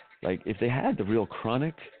 Like, if they had the real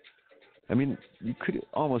chronic, I mean, you could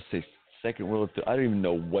almost say second world. I don't even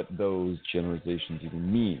know what those generalizations even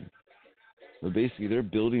mean. But basically, their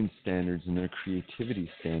building standards and their creativity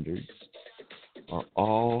standards are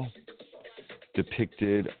all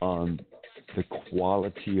depicted on the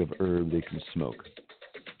quality of herb they can smoke.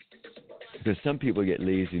 Because some people get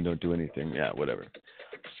lazy and don't do anything. Yeah, whatever.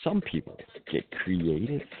 Some people get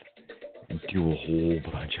creative and do a whole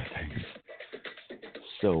bunch of things.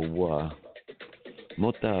 So,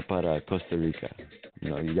 mota para Costa Rica.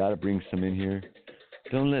 You got to bring some in here.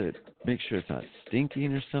 Don't let it, make sure it's not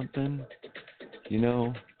stinking or something.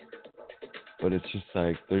 But it's just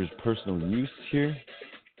like there's personal use here,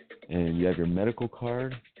 and you have your medical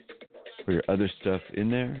card for your other stuff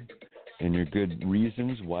in there, and your good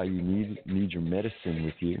reasons why you need your medicine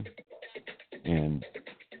with you, and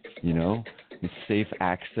it's safe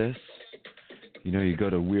access. You go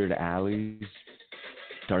to weird alleys,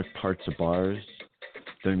 dark parts of bars,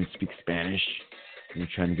 don't even speak Spanish, and you're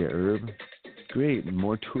trying to get herb. Great,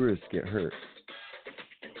 more tourists get hurt.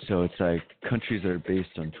 So it's like countries that are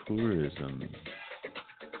based on tourism.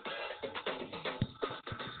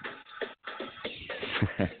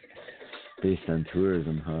 Based on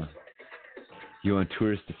tourism, huh? You want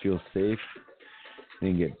tourists to feel safe? They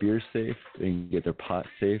can get beer safe. They can get their pot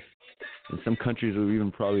safe. And some countries will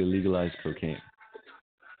even probably legalize cocaine.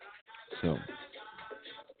 So,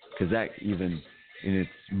 because that even in its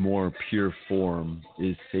more pure form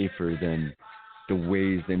is safer than the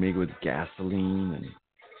ways they make it with gasoline and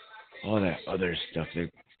all that other stuff they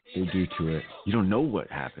do to it. You don't know what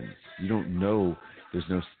happens. You don't know. There's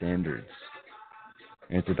no standards.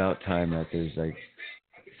 And it's about time that there's like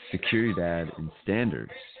Securidad and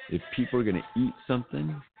standards. If people are going to eat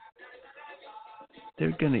something,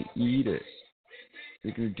 they're going to eat it.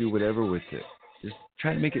 They're going to do whatever with it. Just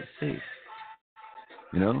try to make it safe.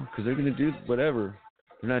 You know, because they're going to do whatever.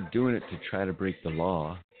 They're not doing it to try to break the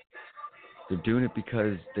law. They're doing it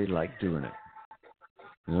because they like doing it.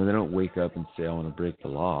 You know, they don't wake up and say, I want to break the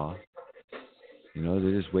law. You know,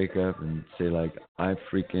 they just wake up and say, like, I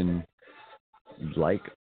freaking like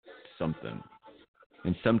something.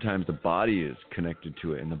 And sometimes the body is connected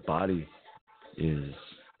to it, and the body is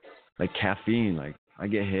like caffeine. Like, I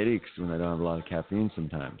get headaches when I don't have a lot of caffeine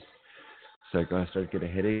sometimes. So like, when I start to get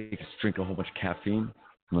a headache, just drink a whole bunch of caffeine.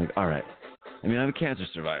 I'm like, all right. I mean, I'm a cancer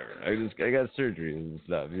survivor. I got surgery and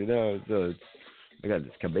stuff, you know. So I got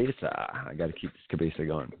this cabeza. I got to keep this cabeza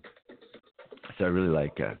going. So I really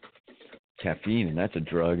like caffeine, and that's a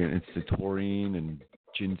drug, and it's the taurine and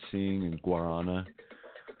ginseng and guarana.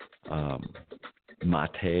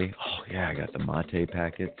 Mate. Oh yeah, I got the mate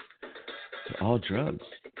packets. They're all drugs.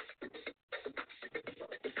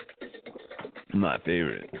 My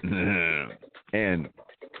favorite. And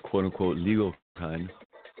quote unquote legal kind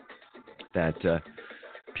that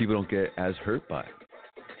people don't get as hurt by,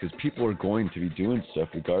 because people are going to be doing stuff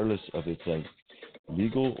regardless of it's like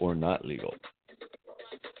legal or not legal.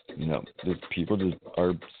 You know, there's people that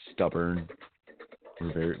are stubborn.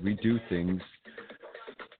 We do things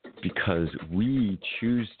because we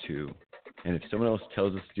choose to, and if someone else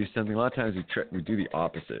tells us to do something, a lot of times we do the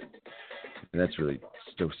opposite, and that's really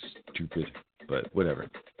so stupid. But whatever.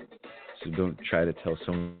 So don't try to tell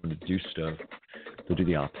someone to do stuff. They'll do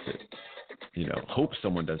the opposite. You know, hope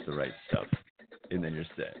someone does the right stuff, and then you're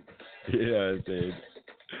set. You know what I'm saying?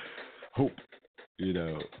 Hope. You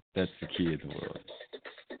know, that's the key in the world.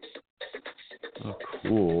 Oh,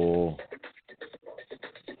 cool.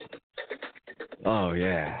 Oh,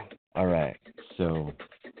 yeah. All right. So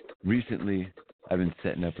recently, I've been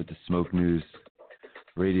setting up with the Smoke News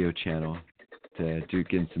radio channel to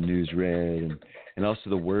getting some news read, and also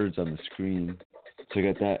the words on the screen. So I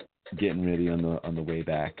got that getting ready on the way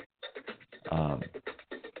back.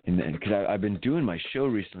 And then, because I've been doing my show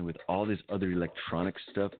recently with all this other electronic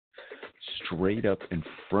stuff straight up in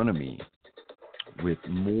front of me with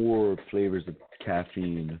more flavors of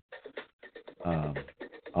caffeine,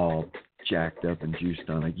 all jacked up and juiced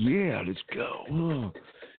on. Like, yeah, let's go. Oh.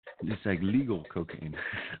 It's like legal cocaine.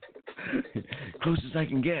 Close as I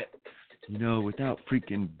can get, you know, without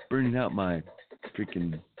freaking burning out my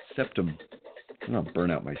freaking septum. I'm not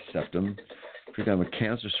burn out my septum. Freaking, I'm a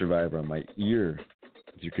cancer survivor on my ear.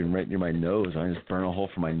 You can right near my nose. I just burn a hole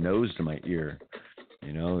from my nose to my ear.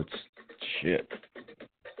 You know, it's shit.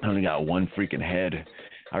 I only got one freaking head.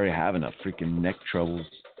 I already have enough freaking neck troubles.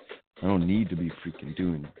 I don't need to be freaking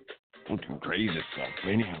doing crazy stuff.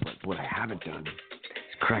 But anyhow, what I haven't done is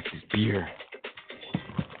crack this beer.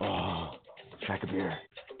 Oh, crack a beer.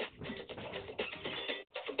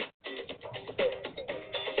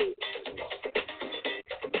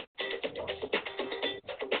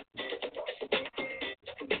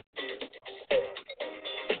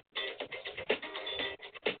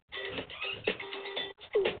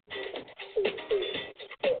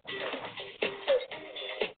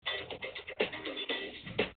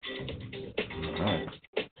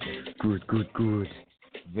 Good.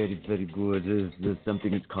 Very, very good. There's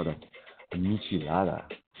something that's called a michelada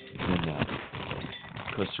in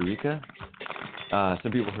Costa Rica.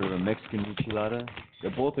 Some people heard of a Mexican michelada. They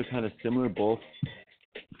both are kind of similar. Both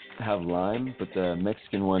have lime, but the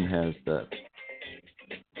Mexican one has the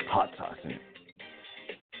hot sauce in it.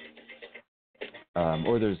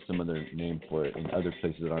 Or there's some other name for it in other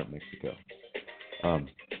places that aren't Mexico.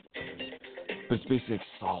 But it's basically like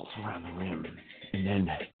salt around the rim. And then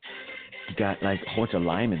you got like a whole bunch of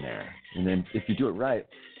lime in there. And then if you do it right,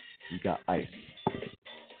 you got ice.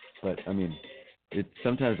 But I mean,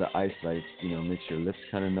 sometimes the ice like, you know, makes your lips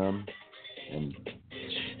kind of numb. And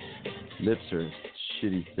lips are a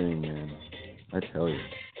shitty thing, man. I tell you.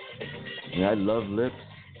 I mean, I love lips,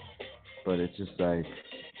 but it's just like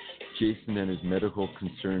Jason and his medical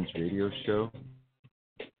concerns radio show.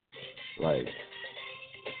 Like,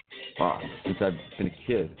 wow, since I've been a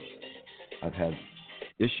kid, I've had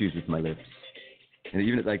issues with my lips. And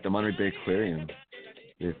even at like the Monterey Bay Aquarium,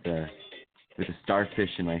 with a starfish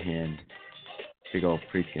in my hand, big old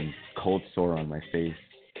freaking cold sore on my face.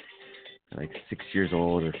 Like 6 years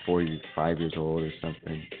old or 5 years old or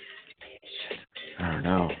something. Shit, I don't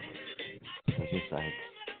know. It's just like,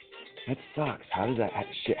 that sucks. How does that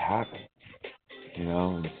shit happen? You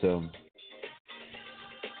know, and so,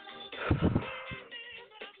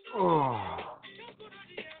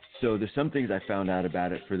 So there's some things I found out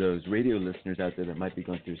about it for those radio listeners out there that might be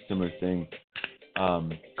going through a similar thing.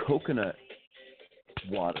 Coconut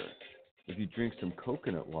water. If you drink some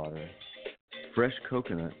coconut water, fresh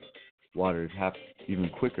coconut water, it happens even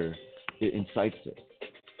quicker. It incites it.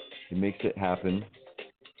 It makes it happen.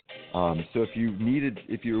 So if you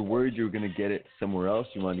were worried you were going to get it somewhere else,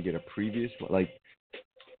 you wanted to get a previous one, like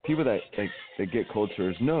people that get cold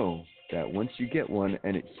sores know that once you get one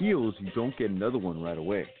and it heals, you don't get another one right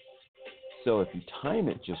away. So if you time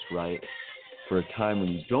it just right for a time when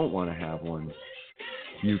you don't want to have one,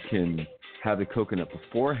 you can have the coconut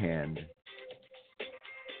beforehand,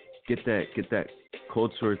 get that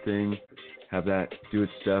cold sore thing, have that do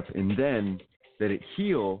its stuff, and then let it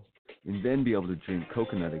heal, and then be able to drink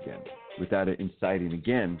coconut again without it inciting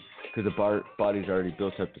again, because the body's already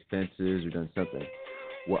built up defenses or done something.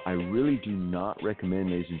 What I really do not recommend,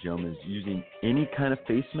 ladies and gentlemen, is using any kind of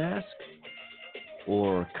face mask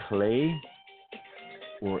or clay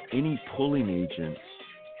or any pulling agent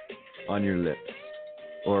on your lips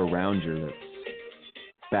or around your lips.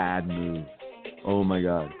 Bad move. Oh my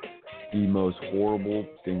God. The most horrible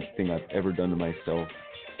thing I've ever done to myself,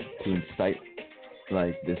 to incite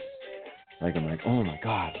like this. Like, I'm like, oh my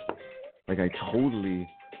God. Like, I totally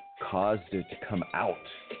caused it to come out.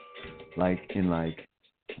 Like, in like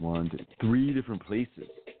 1, 2, 3 different places.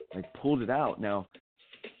 Like, pulled it out. Now,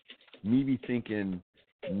 me be thinking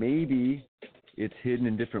maybe it's hidden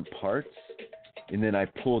in different parts, and then I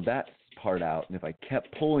pulled that part out. And if I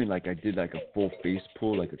kept pulling, like I did like a full face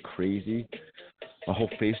pull, like a crazy, my whole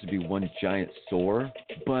face would be one giant sore,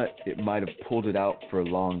 but it might have pulled it out for a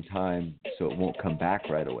long time, so it won't come back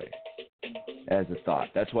right away. As a thought.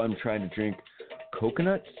 That's why I'm trying to drink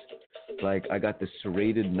coconuts. Like, I got this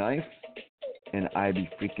serrated knife, and I be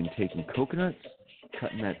freaking taking coconuts,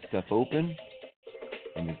 cutting that stuff open.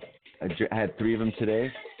 And I had 3 of them today.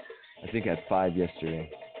 I think I had 5 yesterday.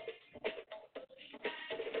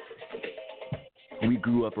 We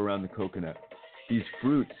grew up around the coconut. These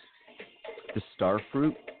fruits, the star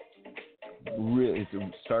fruit,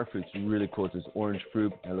 star fruit's really cool. It's this orange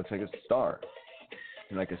fruit that looks like a star,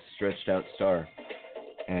 like a stretched out star.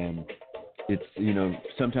 And it's,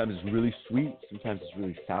 sometimes it's really sweet, sometimes it's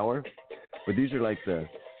really sour. But these are like the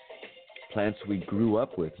plants we grew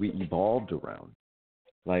up with, we evolved around.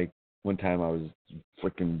 Like, many times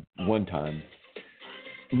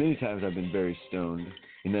I've been very stoned,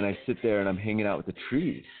 and then I sit there and I'm hanging out with the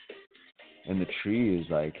trees. And the tree is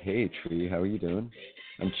like, hey, tree, how are you doing?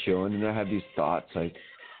 I'm chilling, and I have these thoughts like,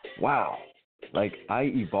 wow, like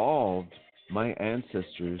I evolved, my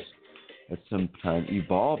ancestors at some time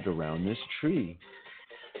evolved around this tree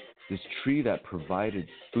that provided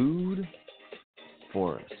food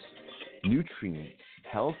for us, nutrients,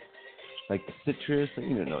 health, like the citrus.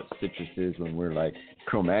 You don't know what citrus is when we're like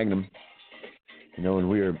Cro-Magnon, when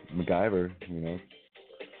we were MacGyver,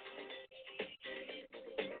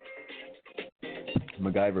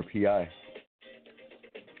 MacGyver PI.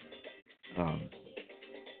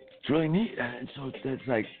 It's really neat, and so that's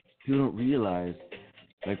like, people don't realize,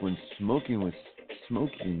 like when smoking,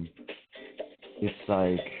 it's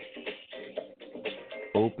like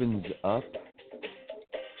opens up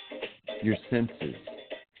your senses.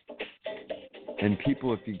 And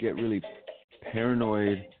people, if you get really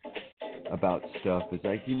paranoid about stuff, it's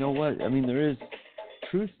like, you know what? I mean, there is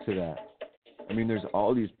truth to that. I mean, there's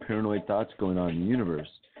all these paranoid thoughts going on in the universe.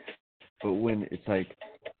 But when it's like,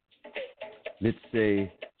 let's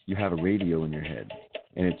say you have a radio in your head,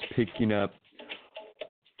 and it's picking up,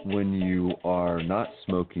 when you are not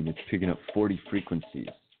smoking, it's picking up 40 frequencies,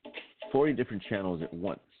 40 different channels at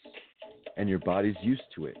once. And your body's used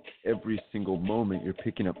to it. Every single moment, you're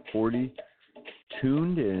picking up 40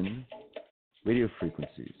 tuned in radio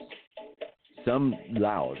frequencies. Some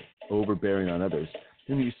loud, overbearing on others.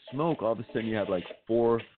 Then you smoke, all of a sudden you have like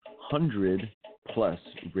 400 plus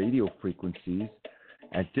radio frequencies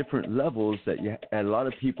at different levels that a lot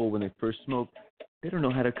of people, when they first smoke, they don't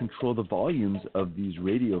know how to control the volumes of these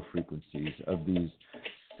radio frequencies, of these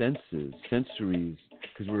sensories,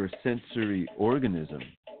 because we're a sensory organism.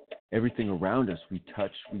 Everything around us, we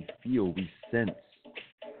touch, we feel, we sense.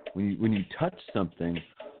 When you touch something,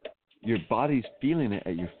 your body's feeling it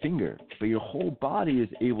at your finger, but your whole body is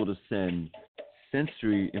able to send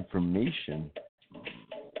sensory information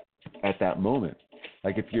at that moment.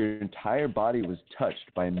 Like if your entire body was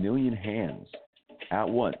touched by 1 million hands at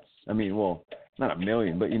once, I mean, well, not 1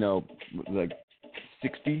 million, but like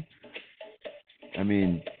 60. I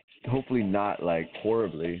mean, hopefully not like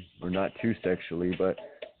horribly or not too sexually, but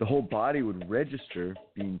the whole body would register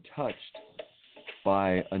being touched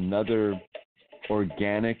by another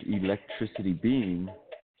organic electricity being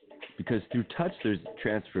because through touch there's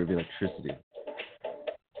transfer of electricity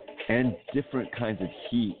and different kinds of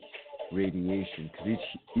heat radiation, because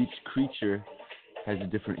each creature has a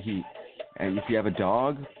different heat. And if you have a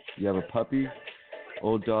dog, you have a puppy,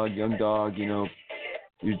 old dog, young dog,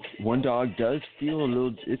 one dog does feel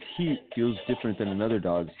its heat feels different than another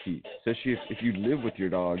dog's heat, especially if you live with your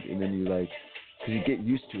dog and then because you get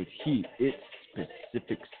used to its heat, its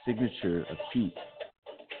specific signature of heat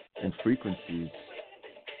and frequencies.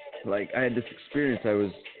 Like, I had this experience. I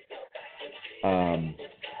was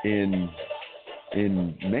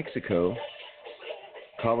in Mexico,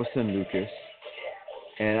 Cabo San Lucas,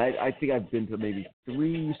 and I think I've been to maybe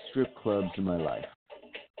 3 strip clubs in my life,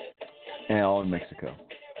 and all in Mexico.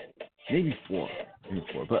 Maybe four,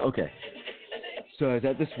 but okay. So I was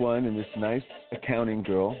at this one, and this nice accounting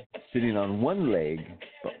girl sitting on one leg,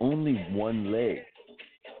 but only one leg.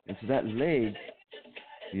 And so that leg,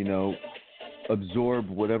 absorbed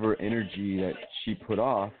whatever energy that she put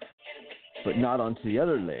off, but not onto the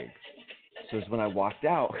other leg. So when I walked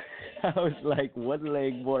out, I was like one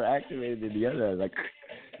leg more activated than the other.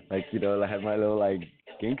 I had my little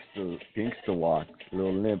gangster walk, a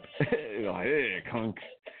little limp. Hey, conk,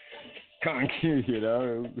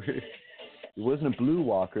 It wasn't a blue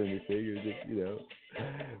walk or anything. It was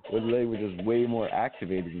just, one leg was just way more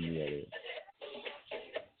activated than the other.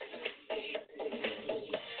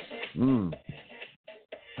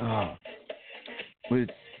 Oh,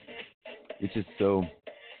 it's just so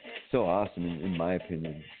awesome in my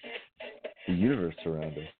opinion. The universe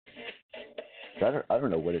around us. I don't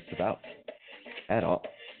know what it's about at all.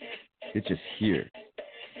 It's just here,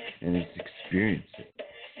 and it's experienced it.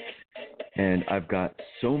 And I've got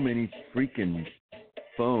so many freaking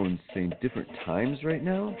phones saying different times right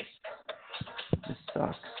now. This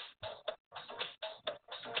sucks.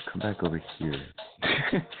 Come back over here.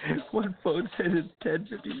 One phone says it's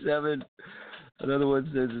 10:57. Another one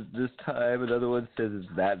says it's this time. Another one says it's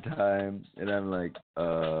that time. And I'm like,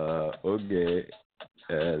 okay.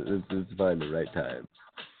 Let's find the right time.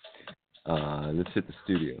 Let's hit the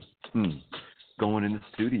studio. Going in the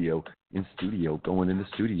studio. Going in the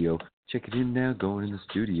studio. Check it in now, going in the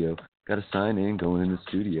studio. Got to sign in, going in the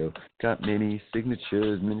studio. Got many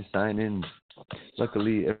signatures, many sign-ins.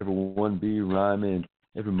 Luckily, everyone be rhyming.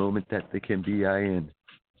 Every moment that they can be, I in.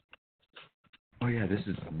 Oh yeah, this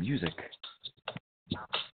is music.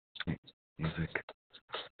 Music.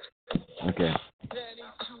 Okay.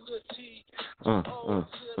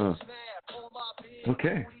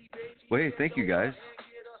 Okay. Wait, thank you guys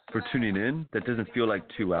for tuning in. That doesn't feel like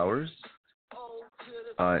 2 hours.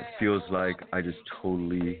 It feels like I just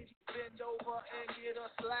totally...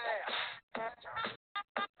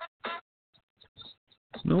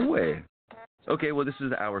 No way. Okay, well, this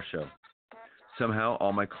is our show. Somehow,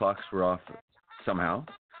 all my clocks were off. Somehow.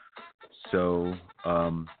 So,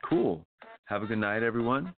 cool. Have a good night,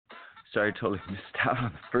 everyone. Sorry, I totally missed out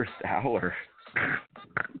on the first hour.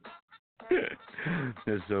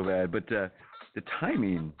 That's so bad. But the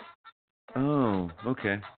timing. Oh,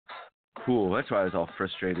 okay. Cool. That's why I was all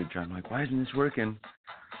frustrated. I'm like, why isn't this working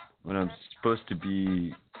when I'm supposed to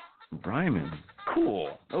be rhyming?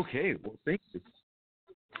 Cool. Okay. Well, thank you.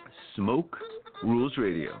 Smoke Rules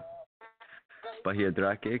Radio. Bahia,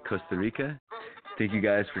 Costa Rica. Thank you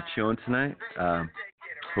guys for chilling tonight.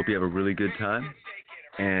 Hope you have a really good time.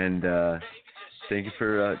 And thank you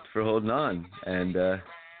for holding on. And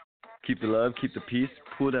keep the love, keep the peace.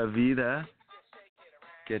 Pura vida.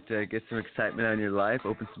 Get some excitement out in your life.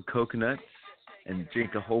 Open some coconuts and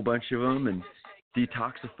drink a whole bunch of them and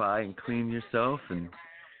detoxify and clean yourself and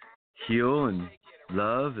heal and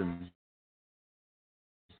love and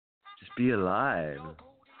just be alive.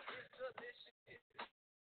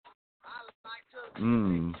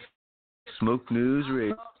 Smoke News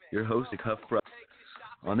Radio. Your host, Huff Brothers,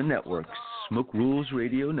 on the network, Smoke Rules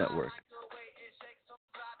Radio Network.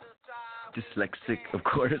 Dyslexic, of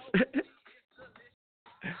course.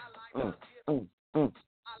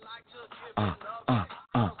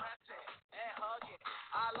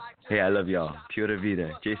 Hey, I love y'all. Pura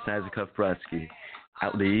Vida. Jason Isaac Huff Brodsky.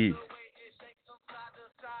 Out the E.